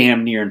is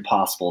damn near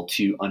impossible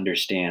to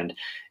understand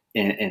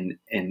and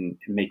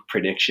make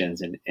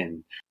predictions.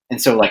 And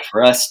so, like,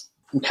 for us,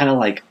 we kind of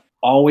like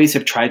always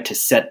have tried to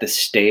set the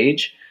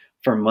stage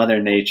for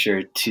Mother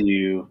Nature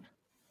to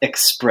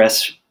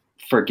express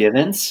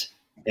forgiveness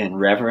and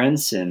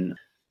reverence and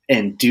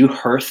do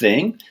her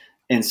thing.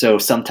 And so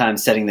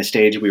sometimes setting the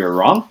stage, we were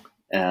wrong,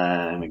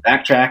 and we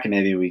backtrack, and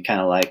maybe we kind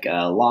of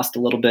lost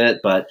a little bit.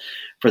 But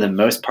for the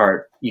most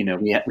part, we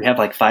have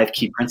like 5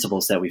 key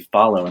principles that we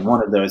follow, and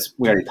one of those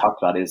we already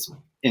talked about is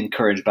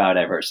encourage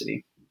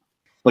biodiversity.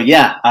 But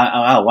yeah,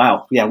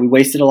 wow, yeah, we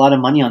wasted a lot of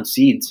money on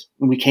seeds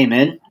when we came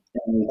in, and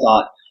we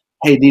thought,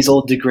 hey, these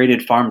old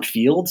degraded farmed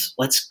fields,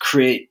 let's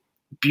create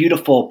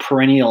beautiful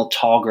perennial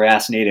tall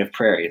grass native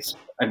prairies.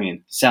 I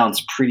mean,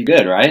 sounds pretty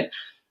good, right?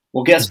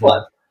 Well, guess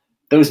what?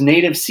 Those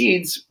native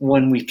seeds,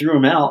 when we threw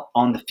them out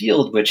on the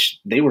field, which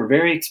they were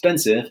very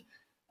expensive,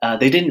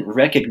 they didn't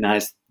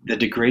recognize the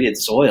degraded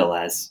soil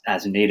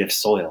as native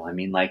soil. I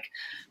mean, like,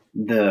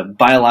 the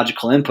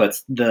biological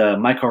inputs, the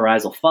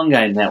mycorrhizal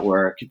fungi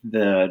network,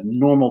 the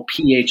normal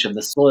pH of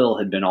the soil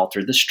had been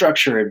altered, the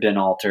structure had been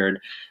altered,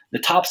 the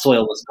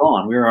topsoil was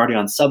gone. We were already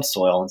on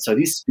subsoil. And so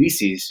these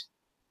species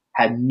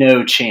had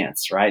no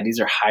chance, right? These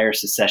are higher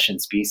succession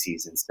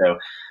species. And so,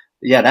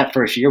 yeah, that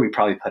first year we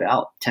probably put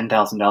out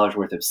 $10,000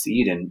 worth of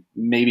seed and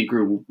maybe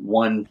grew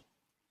one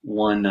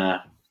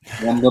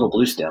little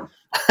blue stem.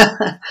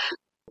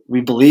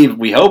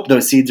 We hope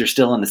those seeds are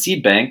still in the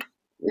seed bank.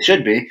 They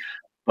should be,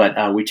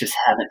 but we just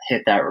haven't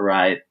hit that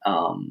right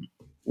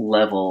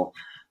level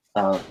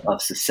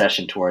of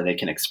succession to where they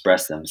can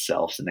express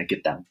themselves and they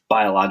get that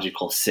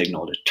biological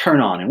signal to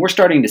turn on. And we're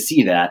starting to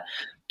see that.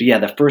 But yeah,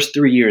 the first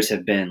 3 years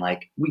have been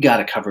like, we got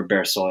to cover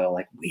bare soil.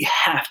 Like, we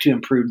have to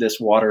improve this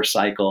water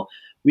cycle.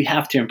 We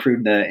have to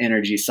improve the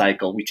energy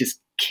cycle. We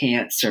just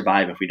can't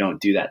survive if we don't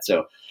do that.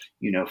 So,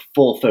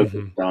 full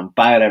focus on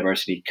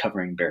biodiversity,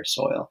 covering bare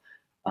soil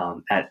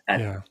at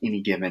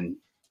any given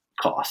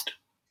cost.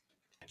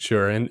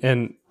 Sure.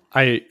 And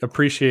I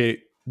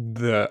appreciate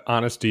the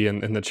honesty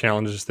and the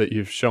challenges that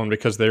you've shown,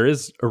 because there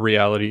is a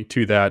reality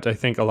to that. I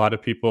think a lot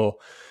of people,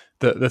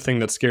 the thing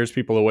that scares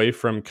people away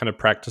from kind of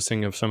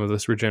practicing of some of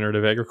this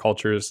regenerative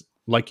agriculture is,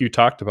 like you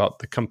talked about,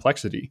 the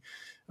complexity.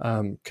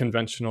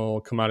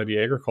 Conventional commodity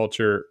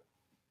agriculture,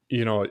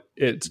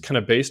 it's kind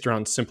of based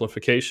around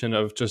simplification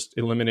of just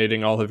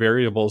eliminating all the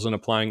variables and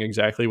applying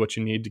exactly what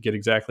you need to get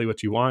exactly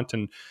what you want.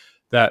 And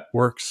that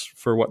works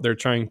for what they're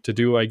trying to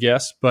do, I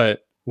guess. But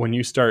when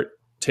you start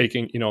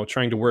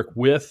trying to work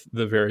with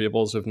the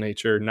variables of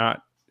nature,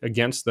 not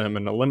against them,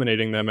 and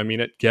eliminating them, I mean,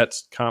 it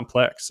gets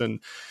complex. And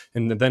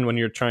then when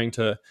you're trying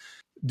to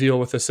deal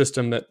with a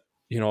system that,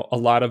 a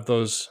lot of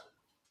those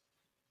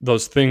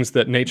those things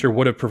that nature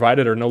would have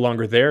provided are no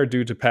longer there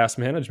due to past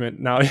management.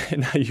 Now,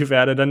 now you've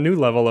added a new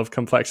level of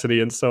complexity.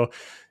 And so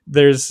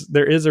there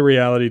is a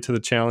reality to the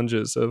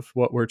challenges of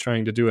what we're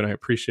trying to do. And I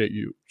appreciate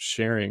you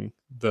sharing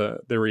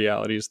the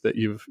realities that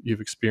you've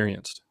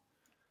experienced.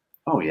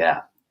 Oh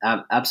yeah,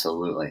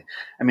 absolutely.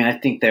 I mean, I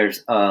think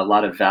there's a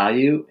lot of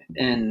value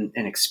in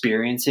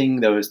experiencing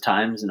those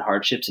times and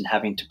hardships and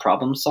having to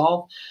problem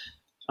solve.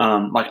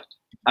 Like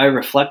I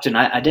reflect, and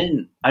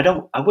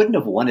I wouldn't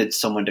have wanted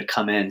someone to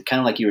come in, kind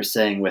of like you were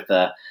saying, with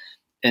a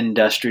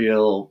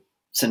industrial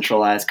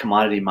centralized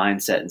commodity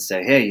mindset and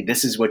say, hey,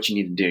 this is what you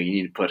need to do. You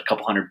need to put a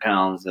couple 100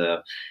 pounds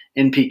of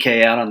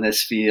NPK out on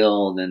this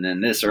field, and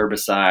then this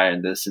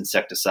herbicide, this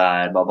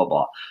insecticide, blah blah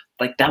blah.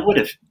 Like that would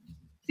have,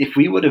 if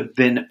we would have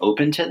been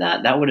open to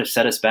that, that would have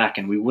set us back,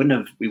 and we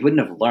wouldn't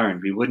have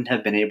learned. We wouldn't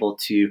have been able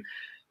to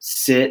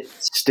sit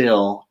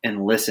still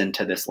and listen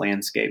to this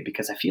landscape,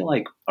 because I feel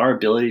like our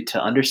ability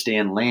to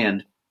understand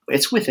land,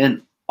 it's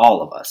within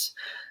all of us.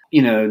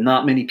 You know,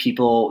 not many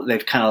people,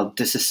 they've kind of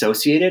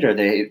disassociated, or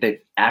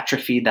they've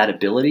atrophied that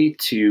ability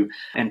to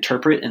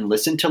interpret and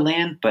listen to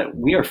land, but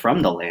we are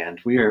from the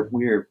land. We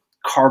are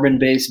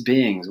carbon-based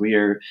beings. We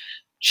are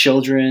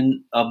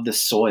children of the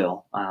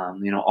soil.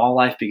 All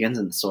life begins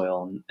in the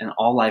soil, and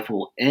all life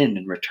will end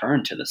and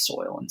return to the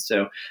soil. And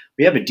so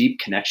we have a deep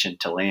connection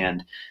to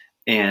land.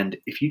 And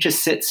if you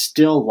just sit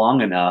still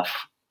long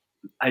enough,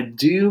 I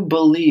do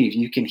believe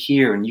you can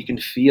hear and you can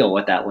feel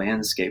what that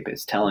landscape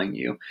is telling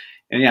you.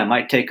 And yeah, it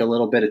might take a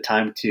little bit of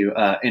time to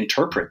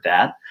interpret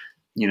that,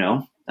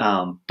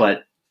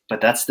 but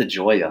that's the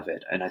joy of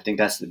it. And I think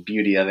that's the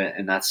beauty of it.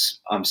 And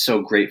I'm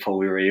so grateful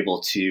we were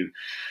able to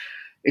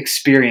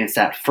experience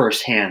that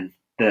firsthand,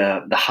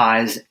 the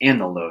highs and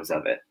the lows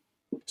of it.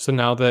 So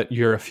now that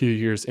you're a few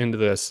years into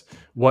this,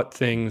 what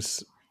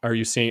things are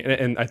you seeing?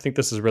 And I think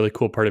this is a really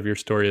cool part of your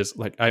story is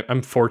like,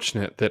 I'm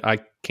fortunate that I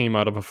came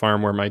out of a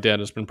farm where my dad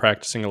has been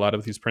practicing a lot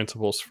of these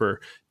principles for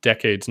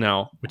decades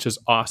now, which is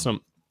awesome.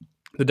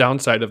 The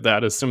downside of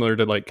that is similar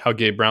to like how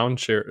Gabe Brown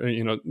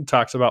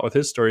talks about with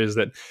his story, is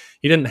that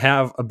he didn't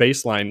have a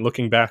baseline.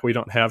 Looking back, we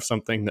don't have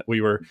something that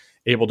we were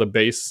able to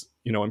base,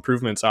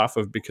 improvements off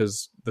of,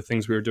 because the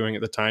things we were doing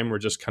at the time were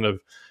just kind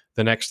of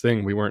the next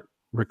thing. We weren't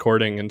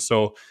recording. And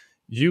so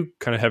you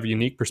kind of have a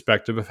unique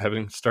perspective of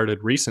having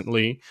started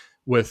recently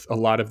with a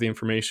lot of the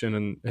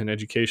information and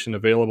education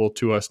available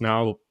to us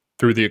now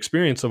through the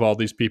experience of all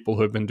these people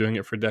who have been doing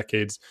it for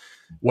decades.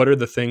 What are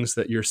the things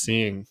that you're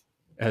seeing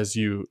as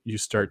you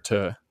start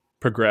to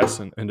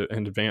progress and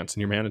advance in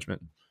your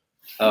management?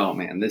 Oh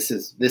man, this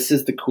is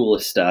the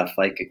coolest stuff.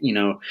 Like,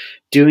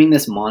 doing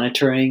this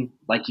monitoring,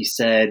 like you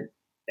said,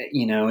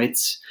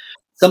 it's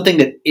something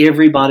that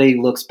everybody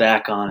looks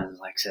back on and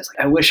like says,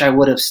 like, I wish I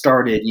would have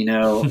started,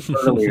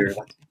 earlier.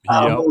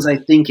 What was I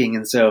thinking?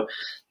 And so,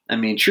 I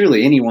mean,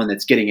 truly anyone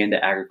that's getting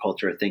into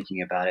agriculture or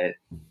thinking about it,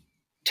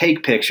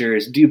 take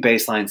pictures, do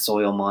baseline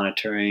soil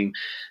monitoring,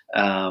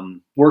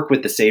 work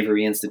with the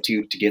Savory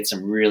Institute to get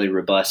some really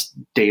robust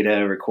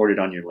data recorded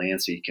on your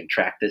land so you can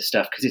track this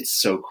stuff, because it's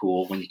so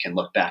cool when you can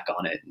look back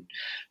on it and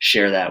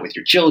share that with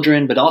your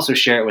children, but also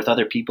share it with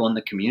other people in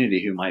the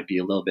community who might be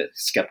a little bit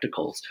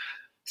skeptical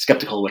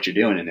of what you're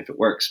doing and if it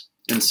works.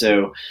 And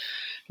so,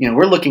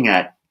 we're looking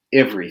at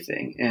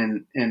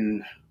everything,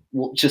 and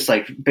we'll just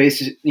like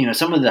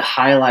some of the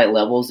highlight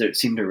levels that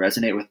seem to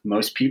resonate with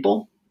most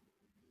people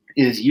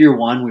is year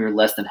one, we were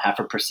less than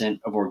 0.5%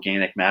 of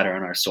organic matter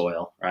in our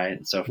soil, right?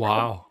 And so,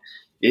 wow,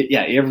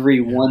 every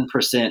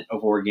 1%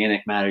 of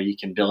organic matter you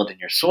can build in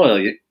your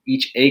soil,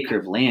 each acre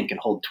of land can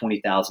hold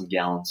 20,000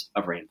 gallons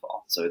of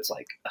rainfall. So it's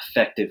like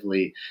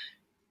effectively,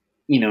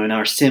 in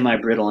our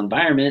semi-brittle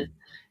environment,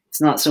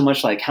 it's not so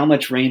much like how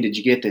much rain did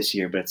you get this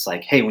year, but it's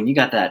like, hey, when you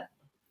got that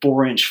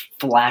 4-inch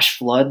flash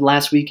flood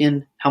last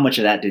weekend, how much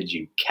of that did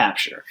you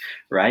capture,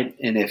 right?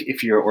 And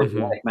if your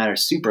organic matter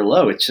is super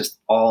low, it's just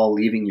all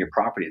leaving your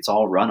property. It's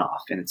all runoff,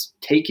 and it's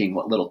taking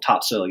what little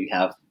topsoil you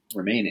have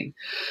remaining.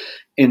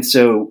 And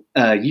so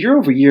year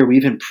over year,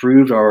 we've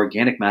improved our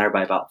organic matter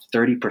by about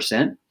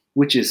 30%,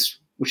 which is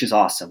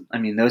awesome. I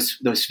mean, those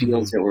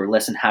fields that were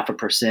less than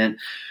 0.5%,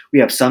 we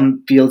have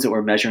some fields that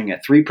we're measuring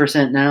at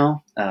 3%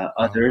 now,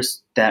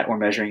 others that we're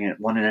measuring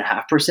at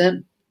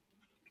 1.5%.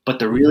 But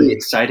the really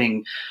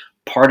exciting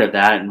part of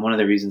that, and one of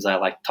the reasons I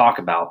like to talk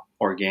about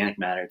organic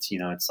matter, it's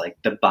like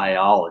the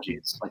biology.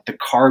 It's like the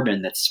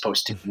carbon that's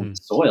supposed to be in the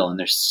soil. And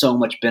there's so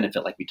much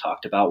benefit, like we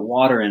talked about,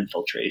 water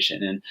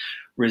infiltration and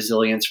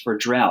resilience for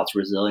droughts,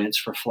 resilience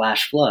for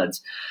flash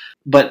floods.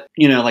 But,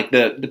 like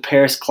the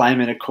Paris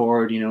Climate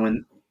Accord,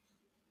 and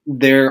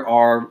there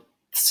are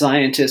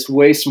scientists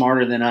way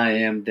smarter than I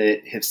am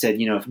that have said,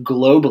 if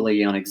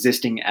globally on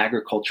existing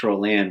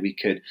agricultural land, we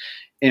could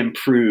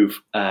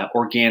improve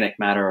organic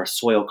matter or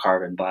soil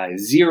carbon by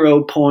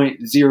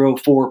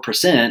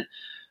 0.04%,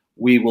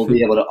 we will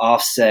be able to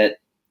offset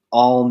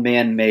all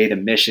man-made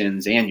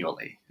emissions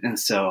annually. And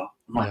so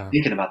I'm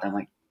thinking about that. I'm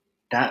like,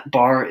 that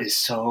bar is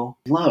so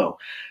low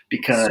So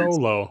because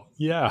low.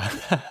 Yeah.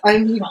 I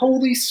mean,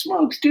 holy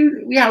smokes,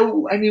 dude. Yeah,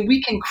 I mean,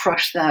 we can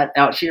crush that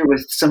out here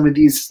with some of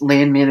these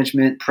land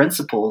management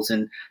principles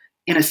and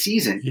in a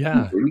season.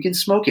 Yeah. We can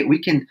smoke it.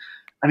 We can,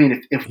 I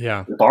mean, if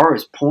Yeah. the bar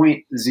is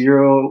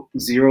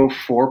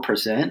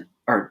 0.004%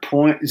 or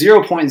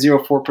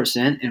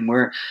 0.04% and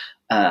we're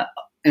uh,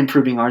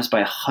 improving ours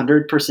by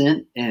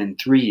 100% in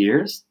 3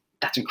 years,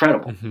 that's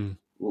incredible. Hmm.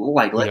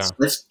 Like Yeah.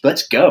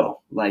 let's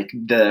go. Like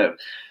the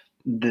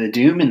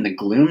doom and the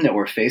gloom that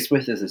we're faced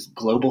with as this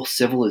global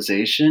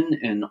civilization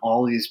and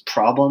all these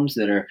problems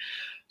that are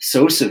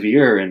so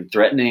severe and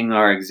threatening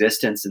our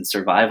existence and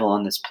survival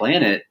on this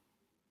planet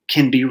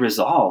can be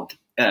resolved.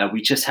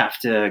 We just have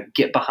to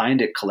get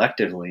behind it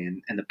collectively,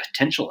 and the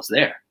potential is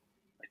there.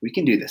 Like, we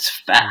can do this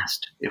Mm.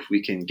 fast if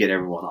we can get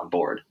everyone on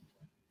board.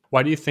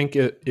 Why do you think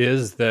it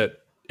is that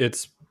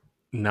it's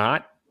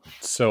not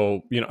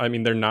so, I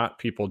mean, they're not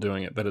people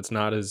doing it, that it's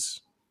not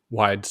as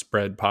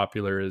widespread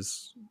popular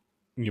as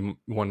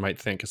one might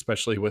think,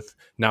 especially with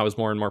now as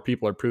more and more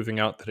people are proving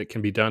out that it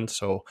can be done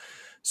so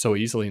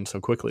easily and so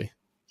quickly.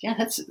 Yeah,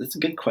 that's a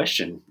good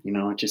question.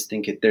 I just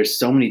think there's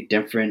so many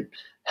different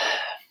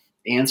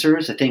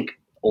answers. I think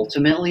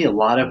ultimately a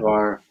lot of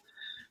our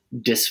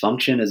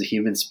dysfunction as a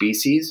human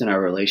species and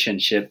our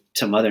relationship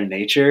to Mother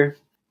Nature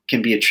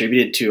can be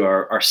attributed to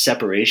our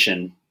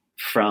separation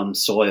from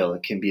soil.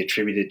 It can be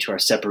attributed to our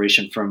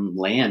separation from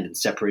land and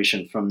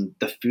separation from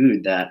the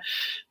food that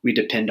we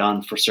depend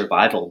on for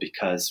survival.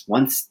 Because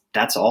once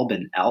that's all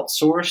been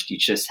outsourced, you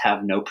just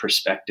have no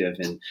perspective.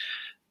 And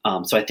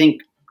so I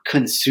think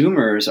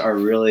consumers are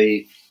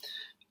really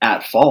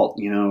at fault.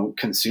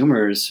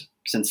 Consumers,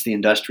 since the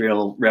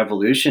Industrial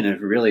Revolution,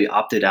 have really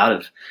opted out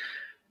of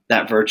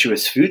that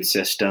virtuous food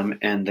system,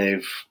 and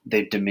they've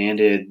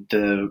demanded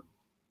the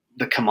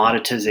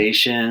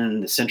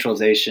commoditization, the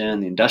centralization,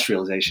 the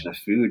industrialization of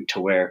food to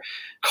where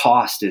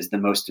cost is the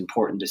most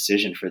important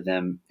decision for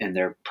them in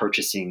their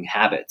purchasing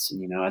habits.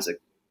 And as a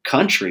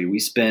country, we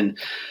spend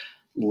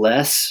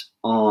less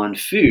on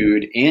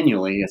food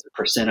annually as a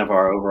percent of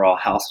our overall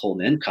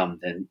household income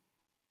than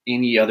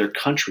any other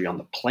country on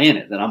the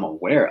planet that I'm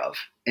aware of.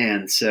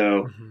 And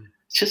so Hmm.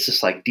 it's just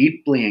this like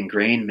deeply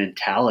ingrained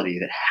mentality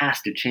that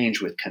has to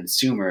change with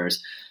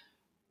consumers,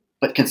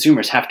 but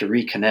consumers have to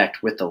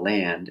reconnect with the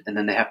land, and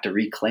then they have to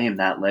reclaim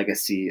that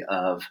legacy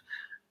of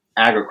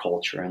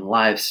agriculture and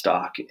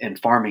livestock and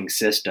farming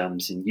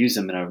systems and use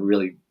them in a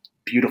really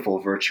beautiful,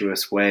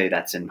 virtuous way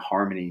that's in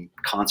harmony,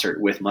 concert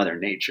with Mother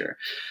Nature.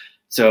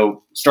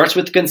 So it starts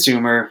with the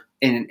consumer,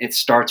 and it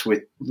starts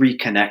with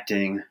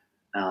reconnecting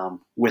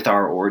with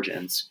our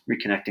origins,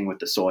 reconnecting with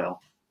the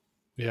soil.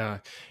 Yeah.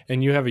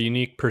 And you have a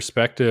unique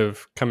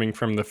perspective coming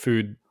from the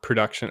food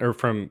production, or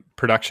from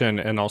production,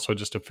 and also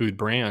just a food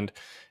brand,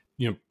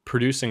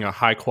 producing a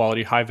high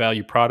quality, high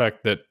value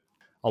product that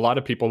a lot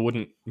of people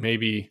wouldn't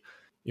maybe,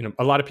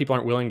 a lot of people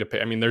aren't willing to pay.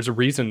 I mean, there's a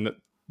reason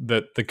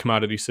that the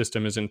commodity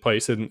system is in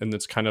place, and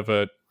it's kind of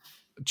a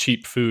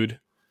cheap food,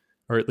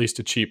 or at least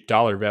a cheap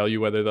dollar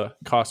value. Whether the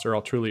costs are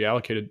all truly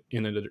allocated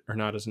in it or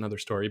not is another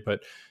story.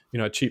 But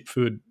a cheap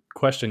food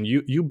question.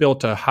 You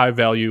built a high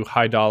value,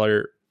 high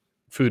dollar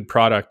food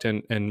product,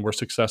 and were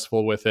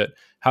successful with it.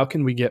 How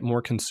can we get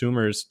more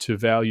consumers to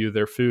value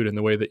their food in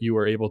the way that you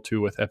were able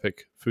to with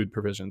Epic Food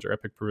Provisions or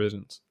Epic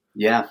Provisions?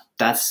 Yeah,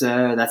 that's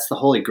the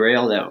holy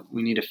grail that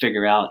we need to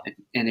figure out.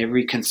 And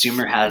every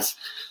consumer has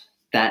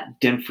that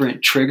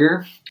different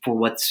trigger for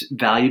what's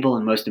valuable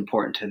and most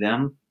important to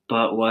them.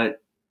 But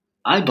what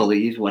I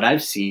believe, what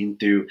I've seen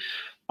through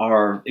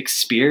our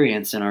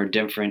experience and our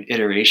different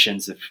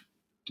iterations of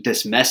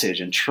this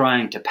message and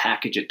trying to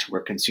package it to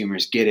where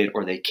consumers get it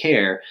or they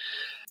care,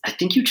 I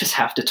think you just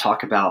have to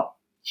talk about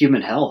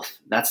human health.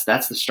 That's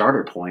the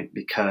starter point,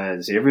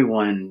 because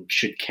everyone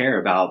should care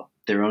about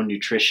their own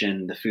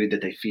nutrition, the food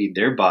that they feed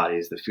their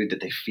bodies, the food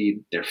that they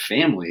feed their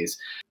families.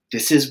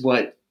 This is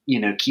what,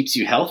 keeps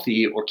you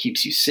healthy or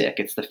keeps you sick.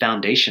 It's the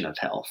foundation of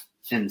health.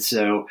 And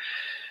so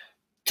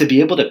to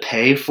be able to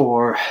pay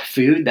for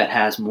food that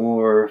has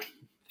more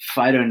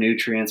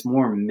phytonutrients,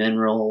 more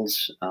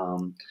minerals,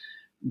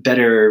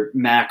 better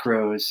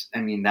macros, I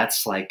mean,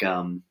 that's like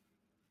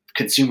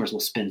consumers will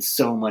spend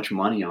so much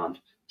money on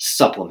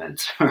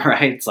supplements,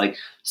 right? It's like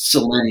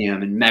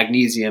selenium and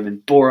magnesium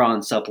and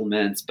boron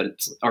supplements, but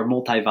it's our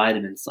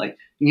multivitamins. Like,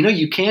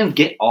 you can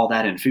get all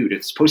that in food.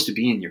 It's supposed to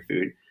be in your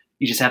food.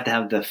 You just have to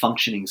have the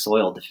functioning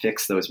soil to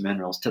fix those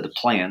minerals to the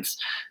plants,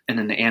 and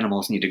then the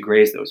animals need to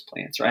graze those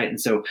plants, right?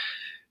 And so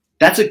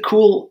that's a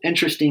cool,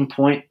 interesting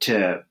point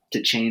to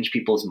change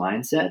people's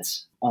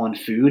mindsets on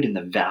food and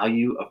the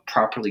value of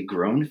properly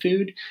grown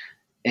food.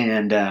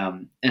 And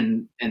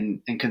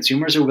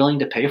consumers are willing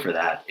to pay for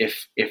that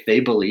if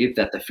they believe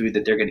that the food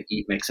that they're going to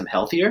eat makes them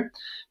healthier,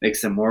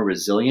 makes them more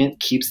resilient,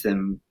 keeps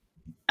them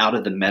out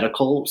of the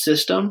medical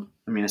system.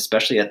 I mean,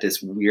 especially at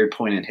this weird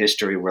point in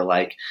history where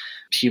like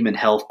human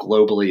health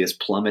globally is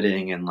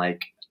plummeting, and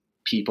like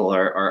people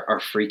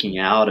are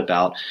freaking out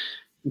about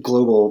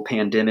global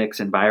pandemics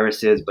and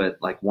viruses, but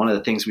like one of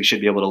the things we should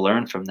be able to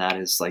learn from that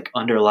is like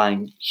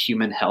underlying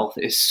human health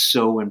is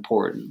so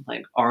important.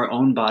 Like our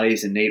own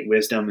body's innate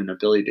wisdom and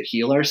ability to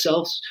heal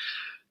ourselves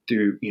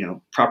through,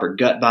 proper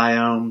gut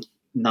biome,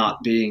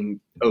 not being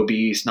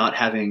obese, not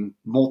having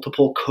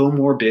multiple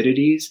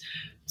comorbidities.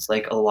 It's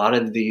like a lot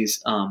of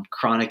these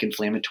chronic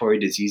inflammatory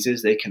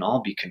diseases, they can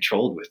all be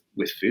controlled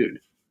with food.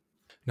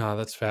 No,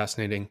 that's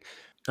fascinating.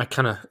 I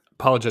kind of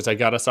apologize. I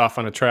got us off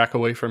on a track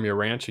away from your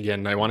ranch again,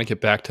 and I want to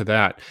get back to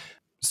that.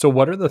 So,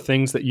 what are the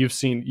things that you've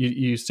seen?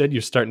 You said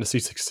you're starting to see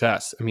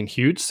success. I mean,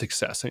 huge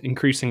success,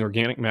 increasing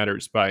organic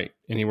matters by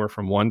anywhere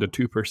from 1%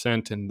 to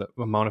 2% in the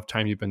amount of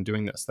time you've been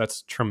doing this.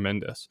 That's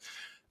tremendous.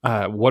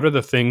 What are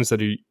the things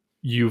that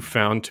you've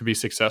found to be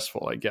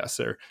successful, I guess?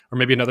 Or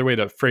maybe another way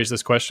to phrase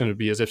this question would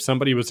be is if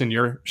somebody was in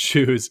your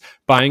shoes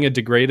buying a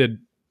degraded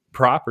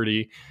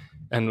property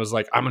and was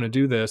like, I'm going to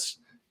do this,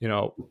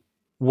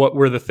 what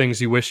were the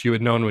things you wish you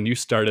had known when you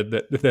started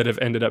that have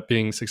ended up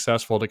being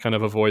successful to kind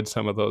of avoid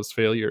some of those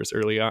failures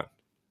early on?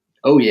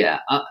 Oh yeah,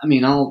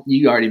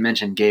 you already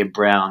mentioned Gabe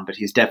Brown, but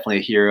he's definitely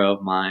a hero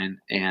of mine,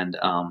 and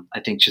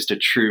I think just a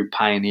true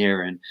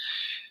pioneer in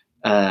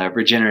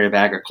regenerative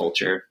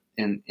agriculture.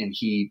 And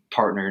he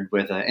partnered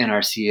with an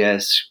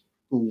NRCS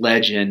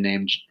legend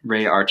named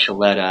Ray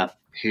Archuleta,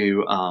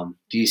 who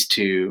these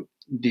two,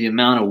 the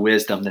amount of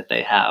wisdom that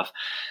they have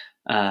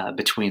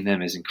between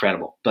them is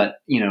incredible. But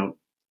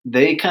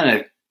they kind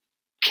of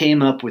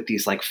came up with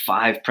these like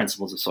 5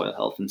 principles of soil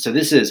health. And so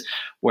this is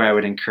where I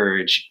would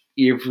encourage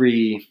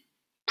every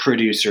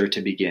producer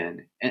to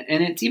begin.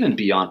 And it's even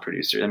beyond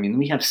producer. I mean,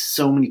 we have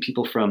so many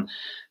people from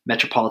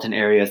metropolitan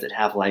areas that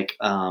have like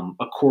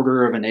a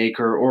quarter of an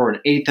acre or an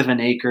eighth of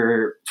an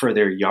acre for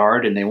their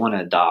yard, and they want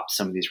to adopt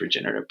some of these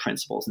regenerative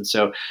principles. And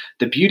so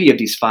the beauty of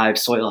these 5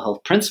 soil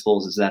health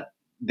principles is that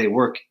they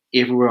work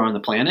everywhere on the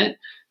planet.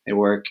 They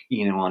work,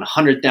 on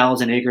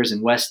 100,000 acres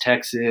in West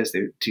Texas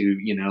to,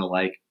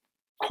 like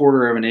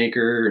quarter of an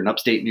acre in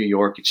upstate New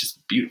York. It's just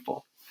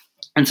beautiful.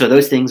 And so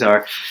those things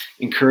are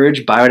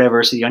encourage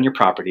biodiversity on your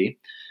property,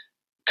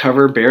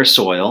 cover bare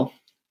soil,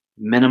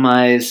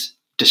 minimize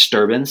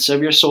disturbance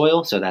of your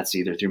soil. So that's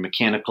either through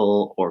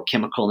mechanical or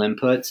chemical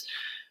inputs,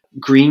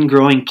 green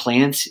growing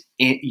plants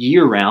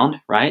year round,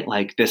 right?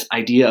 Like this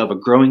idea of a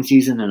growing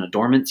season and a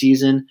dormant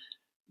season,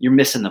 you're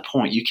missing the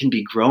point. You can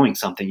be growing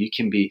something. You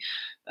can be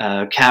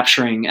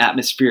capturing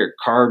atmospheric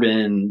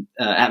carbon,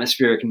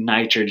 atmospheric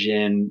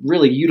nitrogen,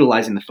 really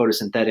utilizing the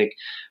photosynthetic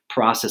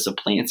process of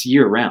plants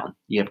year round.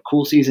 You have a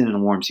cool season and a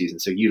warm season,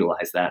 so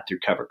utilize that through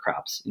cover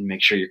crops and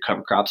make sure your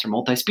cover crops are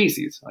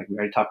multi-species, like we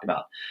already talked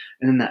about.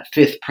 And then that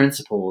 5th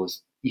principle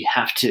is you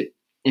have to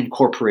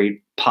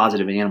incorporate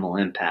positive animal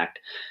impact.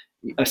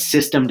 A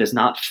system does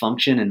not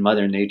function in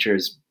Mother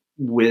Nature's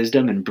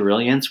wisdom and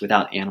brilliance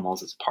without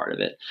animals as part of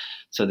it.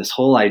 So this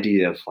whole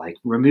idea of like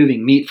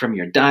removing meat from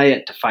your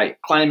diet to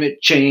fight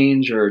climate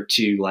change or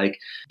to like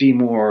be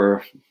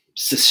more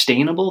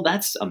sustainable,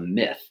 that's a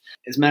myth.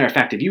 As a matter of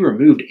fact, if you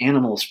removed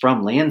animals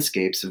from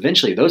landscapes,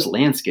 eventually those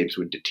landscapes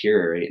would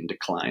deteriorate and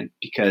decline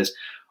because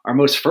our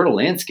most fertile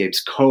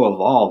landscapes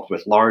co-evolved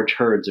with large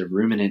herds of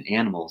ruminant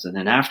animals. And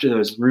then after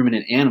those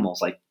ruminant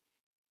animals like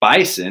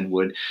bison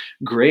would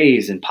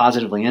graze and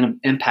positively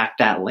impact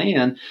that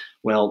land,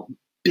 well,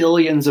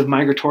 billions of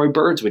migratory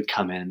birds would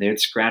come in. They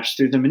would scratch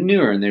through the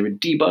manure and they would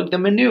debug the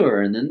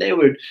manure, and then they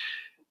would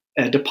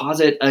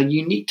deposit a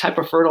unique type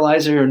of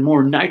fertilizer and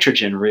more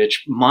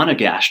nitrogen-rich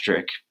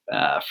monogastric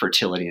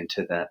fertility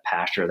into that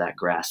pasture, that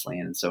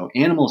grassland. And so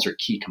animals are a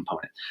key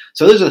component.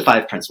 So those are the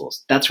 5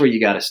 principles. That's where you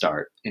got to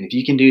start. And if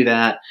you can do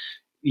that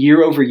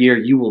year over year,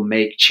 you will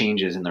make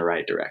changes in the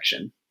right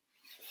direction.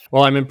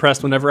 Well, I'm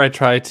impressed whenever I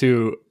try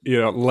to,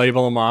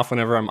 label them off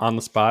whenever I'm on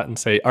the spot and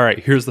say, all right,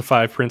 here's the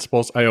 5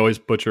 principles. I always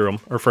butcher them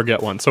or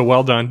forget one. So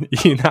well done.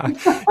 You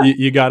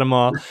got them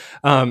all.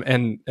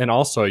 And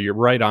also you're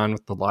right on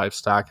with the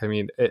livestock. I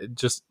mean,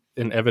 just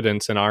in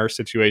evidence in our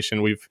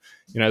situation, we've,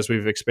 as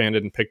we've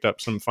expanded and picked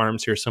up some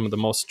farms here, some of the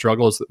most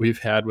struggles that we've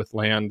had with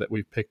land that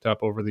we've picked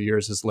up over the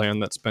years is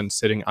land that's been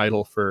sitting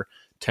idle for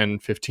 10,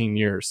 15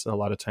 years. A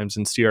lot of times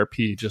in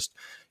CRP, just,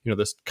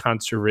 this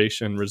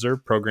conservation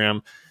reserve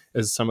program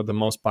is some of the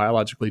most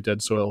biologically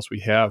dead soils we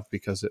have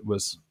because it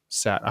was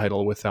sat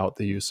idle without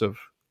the use of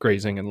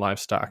grazing and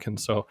livestock. And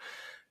so,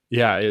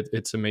 yeah,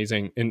 it's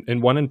amazing.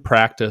 And what in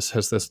practice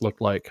has this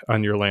looked like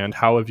on your land?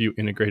 How have you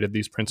integrated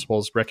these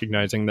principles,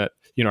 recognizing that,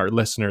 our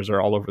listeners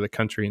are all over the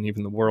country and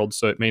even the world,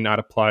 so it may not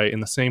apply in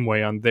the same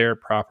way on their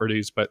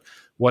properties, but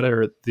what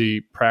are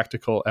the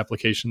practical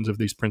applications of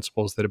these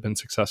principles that have been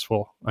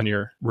successful on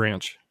your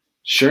ranch?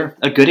 Sure.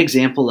 A good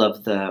example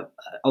of a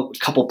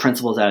couple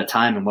principles at a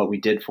time and what we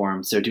did for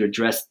them. So to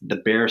address the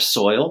bare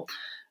soil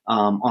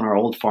on our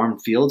old farm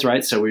fields,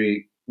 right? So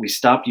we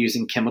stopped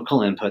using chemical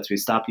inputs. We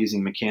stopped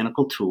using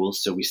mechanical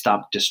tools. So we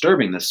stopped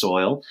disturbing the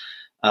soil,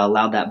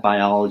 allowed that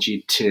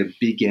biology to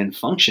begin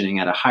functioning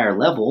at a higher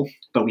level,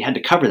 but we had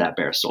to cover that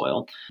bare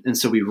soil. And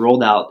so we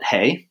rolled out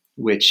hay,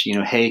 which,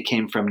 hay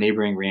came from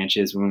neighboring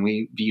ranches. When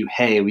we view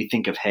hay, we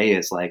think of hay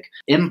as like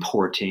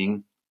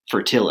importing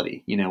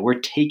fertility. We're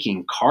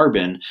taking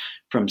carbon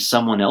from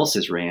someone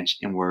else's ranch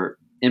and we're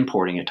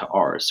importing it to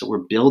ours. So we're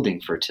building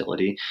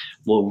fertility.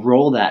 We'll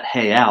roll that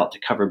hay out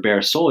to cover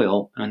bare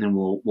soil, and then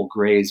we'll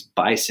graze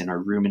bison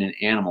or ruminant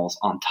animals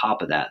on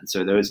top of that. And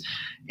so those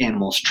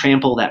animals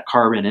trample that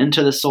carbon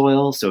into the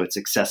soil, so it's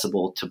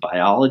accessible to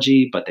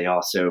biology, but they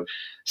also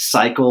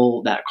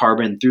cycle that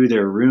carbon through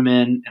their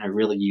rumen in a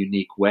really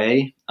unique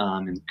way,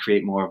 and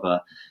create more of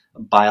a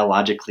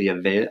biologically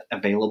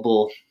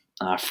available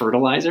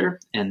fertilizer,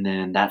 and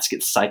then that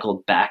gets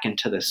cycled back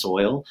into the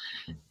soil,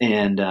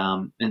 and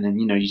then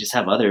you just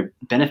have other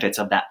benefits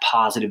of that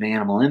positive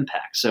animal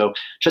impact. So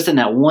just in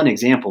that one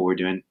example, we're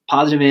doing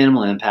positive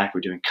animal impact,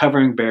 we're doing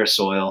covering bare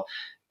soil,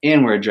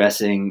 and we're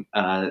addressing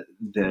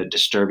the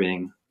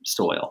disturbing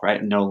soil,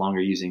 right? No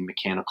longer using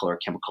mechanical or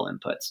chemical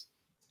inputs.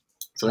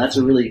 So that's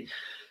a really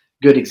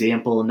good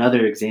example.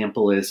 Another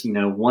example is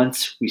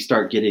once we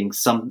start getting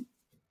some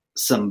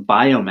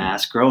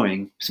biomass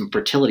growing, some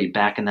fertility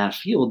back in that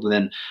field,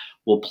 then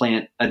we'll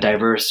plant a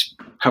diverse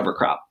cover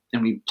crop.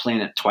 And we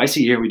plant it twice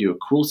a year. We do a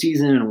cool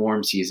season and a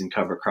warm season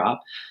cover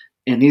crop.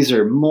 And these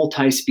are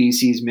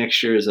multi-species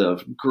mixtures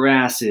of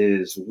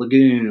grasses,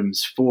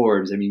 legumes,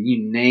 forbs.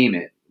 You name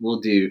it. We'll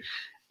do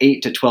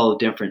 8 to 12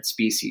 different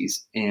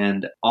species.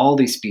 And all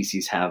these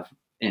species have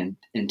an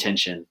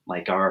intention.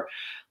 Like our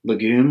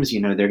legumes,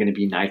 they're going to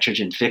be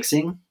nitrogen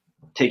fixing,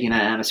 taking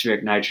that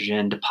atmospheric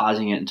nitrogen,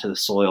 depositing it into the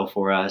soil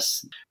for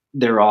us.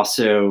 They're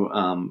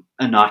also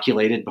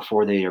inoculated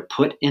before they are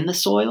put in the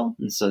soil.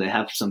 And so they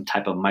have some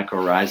type of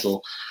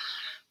mycorrhizal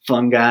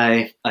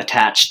fungi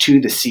attached to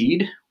the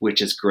seed,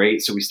 which is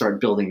great. So we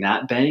start building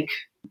that bank.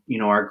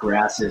 Our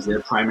grasses, their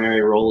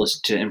primary role is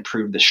to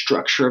improve the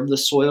structure of the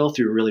soil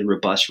through really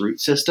robust root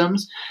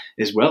systems,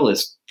 as well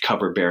as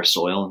cover bare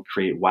soil and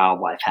create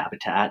wildlife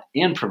habitat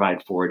and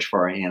provide forage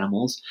for our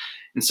animals.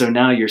 And so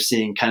now you're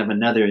seeing kind of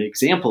another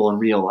example in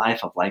real life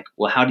of like,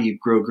 well, how do you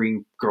grow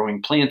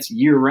growing plants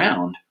year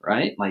round,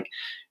 right? Like,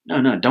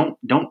 no,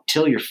 don't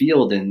till your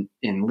field and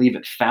leave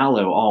it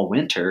fallow all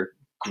winter.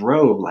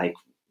 Grow like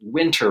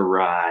winter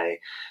rye,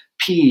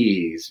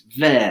 peas,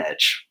 veg,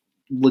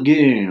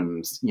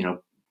 legumes.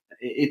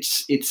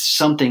 It's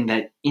something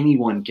that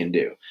anyone can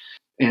do.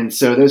 And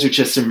so those are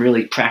just some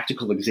really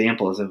practical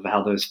examples of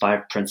how those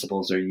 5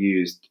 principles are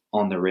used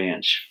on the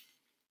ranch.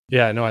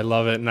 Yeah, no, I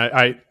love it. And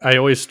I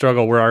always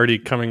struggle. We're already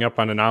coming up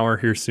on an hour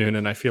here soon,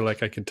 and I feel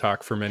like I could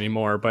talk for many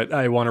more, but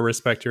I want to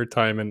respect your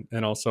time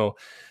and also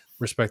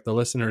respect the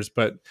listeners.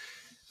 But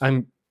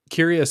I'm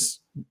curious,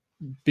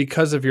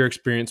 because of your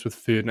experience with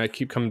food, and I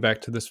keep coming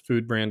back to this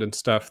food brand and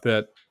stuff,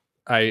 that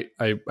I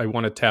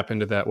want to tap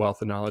into that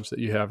wealth of knowledge that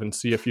you have and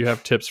see if you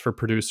have tips for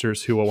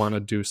producers who will want to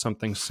do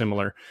something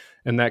similar.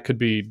 And that could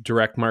be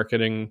direct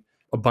marketing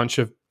a bunch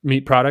of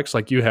meat products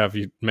like you have.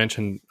 You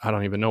mentioned, I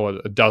don't even know,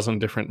 a dozen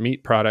different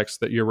meat products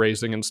that you're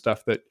raising and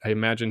stuff that I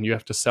imagine you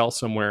have to sell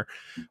somewhere,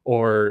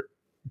 or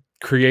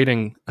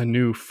creating a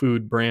new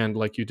food brand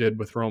like you did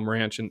with Rome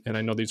Ranch. And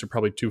I know these are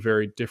probably 2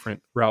 very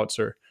different routes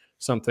or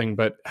something,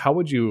 but how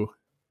would you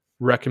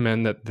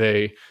recommend that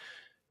they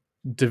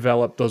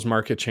develop those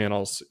market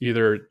channels,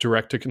 either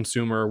direct to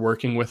consumer,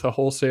 working with a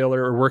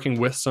wholesaler, or working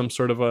with some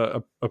sort of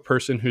a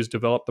person who's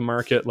developed the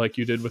market like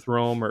you did with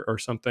Rome or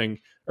something,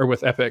 or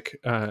with Epic?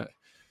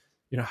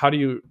 How do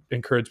you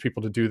encourage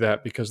people to do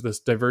that? Because this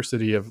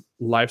diversity of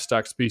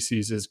livestock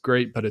species is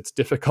great, but it's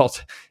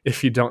difficult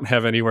if you don't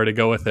have anywhere to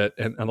go with it.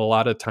 And a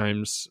lot of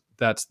times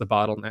that's the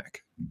bottleneck.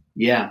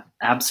 Yeah,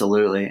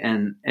 absolutely.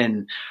 And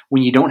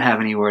when you don't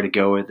have anywhere to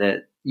go with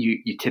it,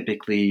 you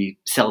typically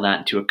sell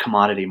that into a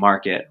commodity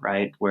market,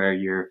 right? Where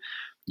you're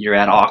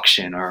at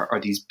auction, or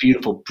these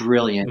beautiful,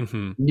 brilliant,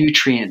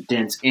 nutrient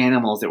dense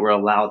animals that were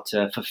allowed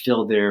to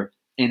fulfill their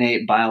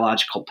innate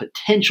biological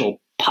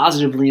potential,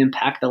 positively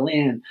impact the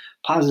land,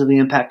 positively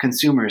impact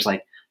consumers.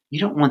 Like, you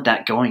don't want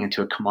that going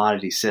into a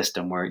commodity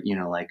system where,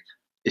 like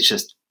it's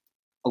just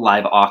a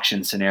live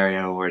auction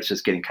scenario where it's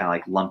just getting kind of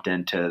like lumped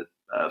into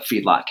a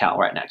feedlot cow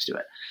right next to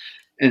it.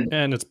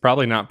 And it's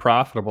probably not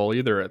profitable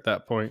either at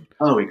that point.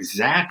 Oh,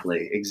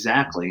 exactly.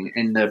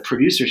 And the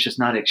producer's just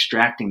not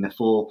extracting the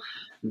full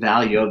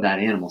value of that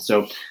animal.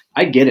 So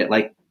I get it.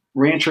 Like,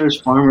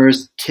 ranchers,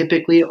 farmers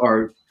typically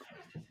are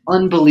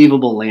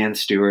unbelievable land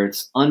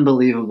stewards,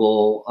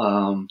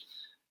 unbelievable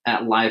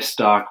at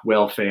livestock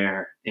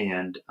welfare,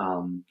 and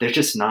they're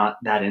just not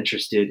that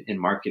interested in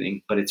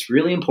marketing. But it's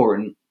really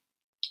important,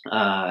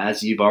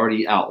 as you've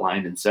already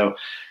outlined. And so,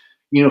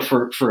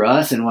 for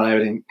us, and what I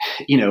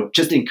would,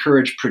 just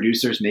encourage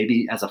producers,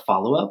 maybe as a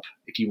follow-up,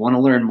 if you want to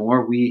learn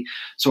more,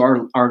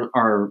 so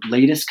our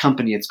latest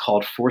company, it's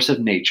called Force of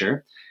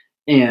Nature.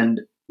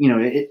 And,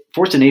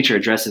 Force of Nature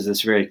addresses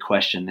this very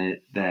question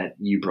that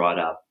you brought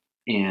up.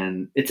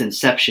 And its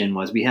inception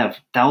was, we have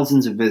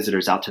thousands of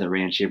visitors out to the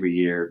ranch every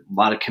year. A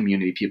lot of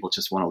community people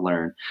just want to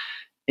learn.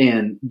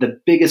 And the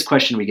biggest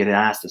question we get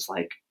asked is,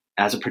 like,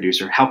 as a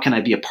producer, how can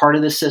I be a part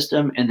of this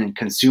system? And then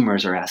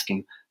consumers are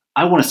asking,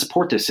 I want to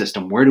support this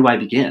system. Where do I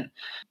begin?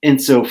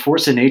 And so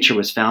Force of Nature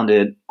was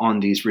founded on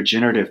these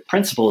regenerative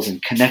principles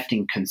and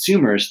connecting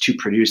consumers to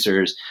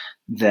producers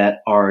that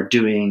are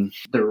doing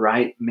the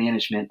right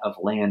management of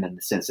land in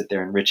the sense that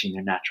they're enriching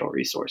their natural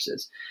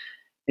resources.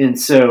 And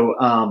so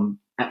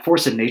at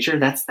Force of Nature,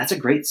 that's a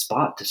great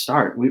spot to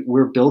start.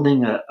 We're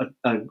building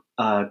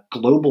a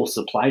global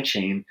supply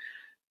chain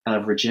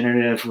of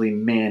regeneratively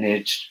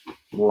managed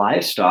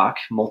livestock,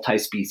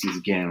 multi-species.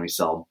 Again, we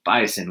sell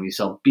bison, we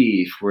sell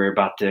beef. We're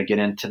about to get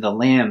into the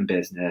lamb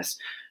business,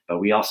 but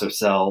we also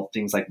sell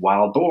things like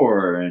wild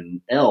boar and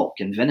elk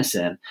and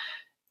venison.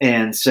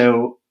 And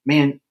so,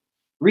 man,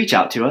 reach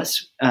out to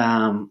us.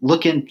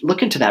 Look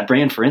into that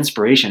brand for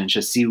inspiration and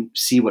just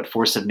see what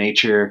Force of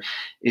Nature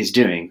is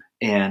doing.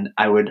 And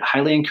I would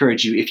highly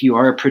encourage you, if you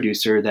are a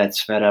producer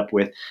that's fed up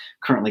with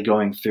currently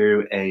going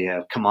through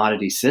a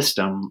commodity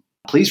system,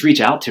 please reach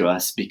out to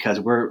us, because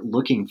we're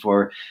looking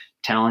for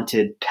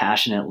talented,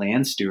 passionate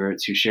land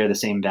stewards who share the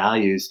same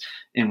values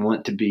and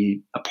want to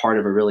be a part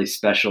of a really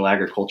special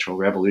agricultural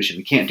revolution.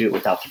 We can't do it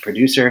without the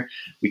producer.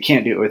 We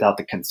can't do it without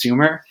the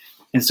consumer.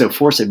 And so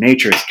Force of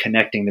Nature is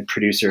connecting the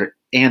producer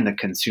and the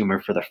consumer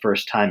for the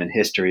first time in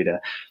history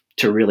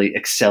to really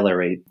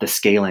accelerate the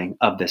scaling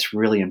of this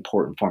really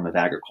important form of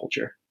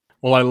agriculture.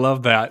 Well, I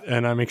love that,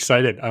 and I'm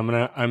excited. I'm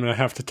gonna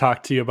have to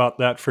talk to you about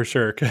that for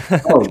sure.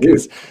 Oh,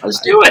 dude, let's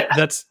do it.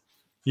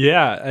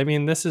 I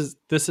mean, this is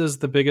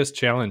the biggest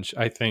challenge,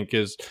 I think,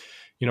 is,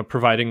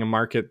 providing a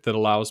market that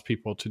allows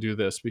people to do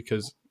this,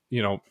 because,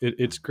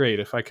 it's great.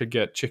 If I could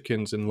get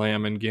chickens and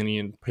lamb and guinea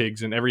and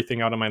pigs and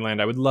everything out of my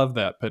land, I would love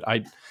that. But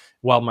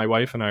while my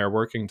wife and I are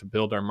working to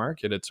build our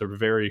market, it's a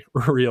very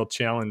real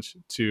challenge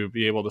to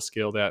be able to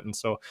scale that. And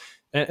so,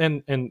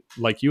 and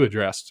like you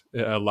addressed,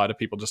 a lot of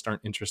people just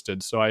aren't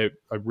interested. So I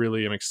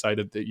really am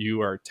excited that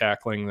you are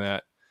tackling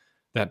that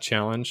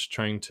challenge,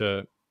 trying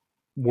to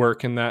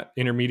work in that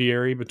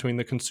intermediary between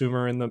the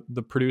consumer and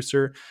the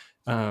producer,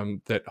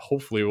 that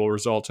hopefully will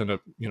result in a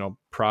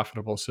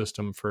profitable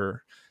system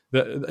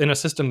in a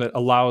system that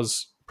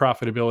allows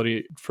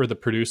profitability for the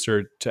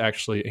producer to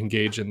actually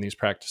engage in these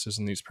practices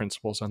and these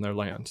principles on their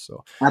land.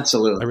 So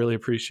absolutely, I really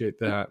appreciate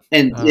that.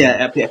 And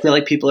I feel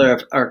like people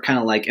are kind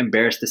of like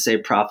embarrassed to say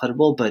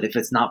profitable, but if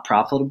it's not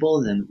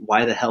profitable, then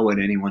why the hell would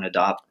anyone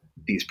adopt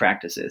these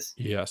practices?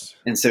 Yes.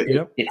 And so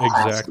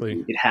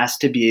it has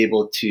to be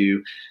able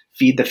to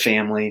feed the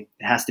family.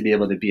 It has to be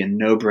able to be a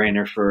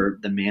no-brainer for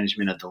the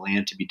management of the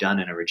land to be done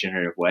in a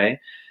regenerative way.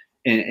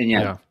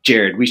 And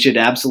Jared, we should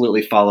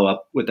absolutely follow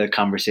up with a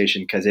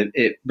conversation, because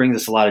it brings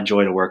us a lot of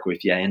joy to work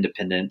with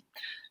independent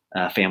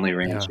family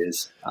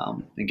ranches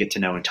and get to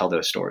know and tell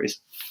those stories.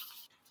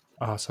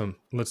 Awesome.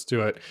 Let's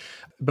do it.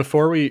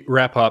 Before we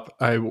wrap up,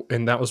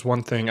 and that was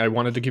one thing, I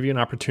wanted to give you an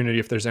opportunity,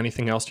 if there's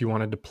anything else you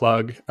wanted to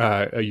plug,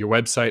 your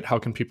website, how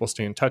can people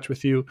stay in touch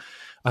with you?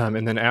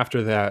 And then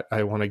after that,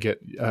 I want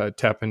to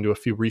tap into a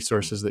few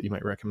resources that you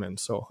might recommend.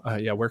 So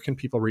where can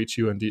people reach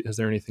you? And is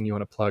there anything you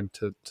want to plug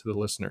to the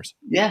listeners?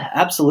 Yeah,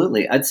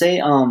 absolutely. I'd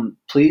say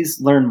please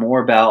learn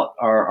more about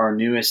our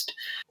newest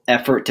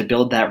effort to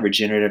build that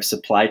regenerative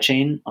supply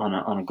chain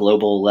on a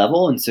global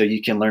level. And so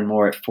you can learn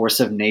more at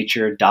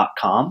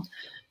forceofnature.com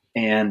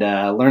and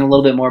learn a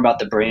little bit more about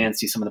the brand,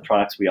 see some of the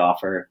products we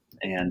offer,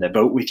 and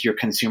vote with your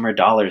consumer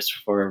dollars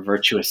for a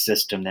virtuous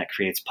system that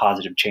creates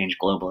positive change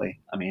globally.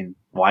 I mean,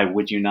 why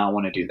would you not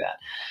want to do that?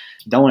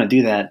 If you don't want to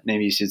do that,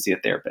 maybe you should see a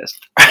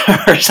therapist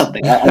or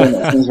something. I don't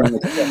know. Things wrong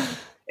with you.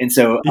 And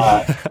so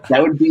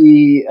that would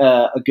be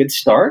a good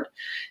start.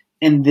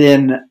 And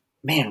then,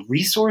 man,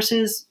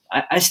 resources.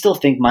 I still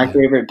think my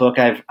favorite book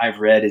I've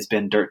read has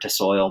been Dirt to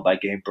Soil by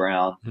Gabe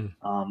Brown.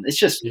 It's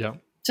just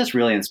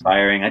really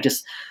inspiring.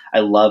 I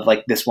love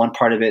like this one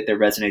part of it that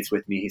resonates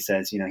with me. He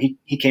says,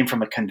 he came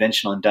from a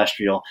conventional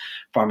industrial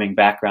farming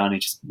background. He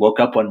just woke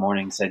up one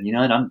morning and said,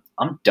 I'm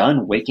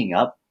done waking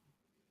up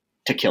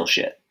to kill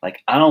shit.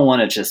 Like, I don't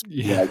want to just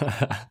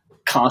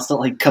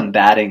constantly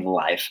combating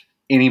life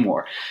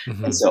anymore.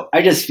 Mm-hmm. And so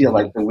I just feel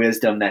like the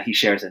wisdom that he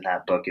shares in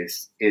that book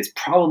is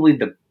probably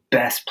the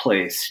best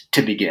place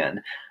to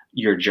begin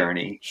your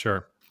journey.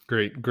 Sure.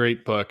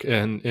 Great book.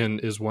 And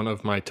is one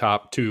of my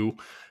top two,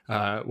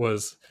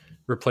 was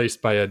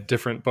replaced by a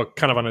different book,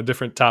 kind of on a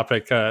different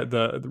topic,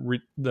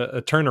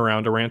 the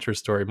turnaround, a rancher's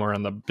story, more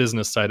on the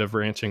business side of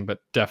ranching, but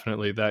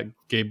definitely that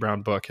Gabe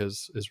Brown book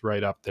is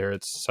right up there.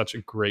 It's such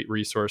a great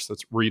resource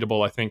that's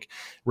readable. I think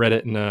read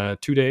it in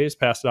 2 days,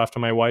 passed it off to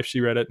my wife. She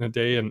read it in a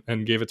day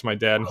and gave it to my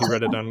dad, and he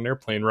read it on an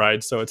airplane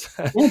ride. So it's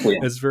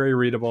it's very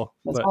readable.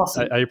 That's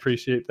awesome. I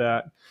appreciate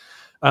that.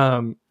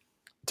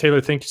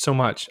 Taylor, thank you so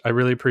much. I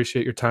really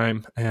appreciate your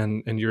time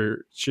and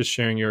you're just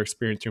sharing your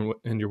experience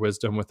and your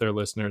wisdom with our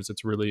listeners.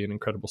 It's really an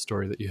incredible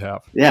story that you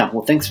have. Yeah.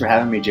 Well, thanks for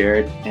having me,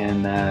 Jared.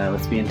 And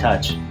let's be in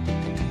touch.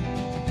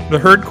 The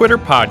Herd Quitter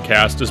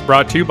podcast is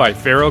brought to you by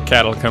Faro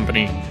Cattle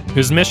Company,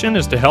 whose mission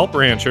is to help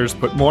ranchers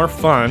put more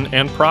fun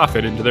and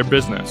profit into their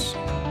business.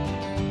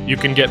 You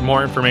can get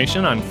more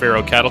information on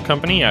Faro Cattle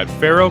Company at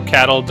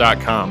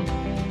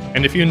farocattle.com.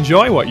 And if you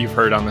enjoy what you've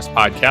heard on this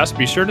podcast,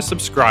 be sure to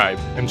subscribe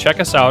and check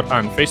us out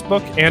on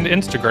Facebook and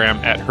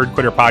Instagram at Herd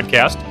Quitter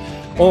Podcast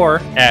or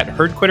at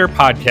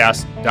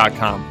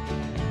herdquitterpodcast.com.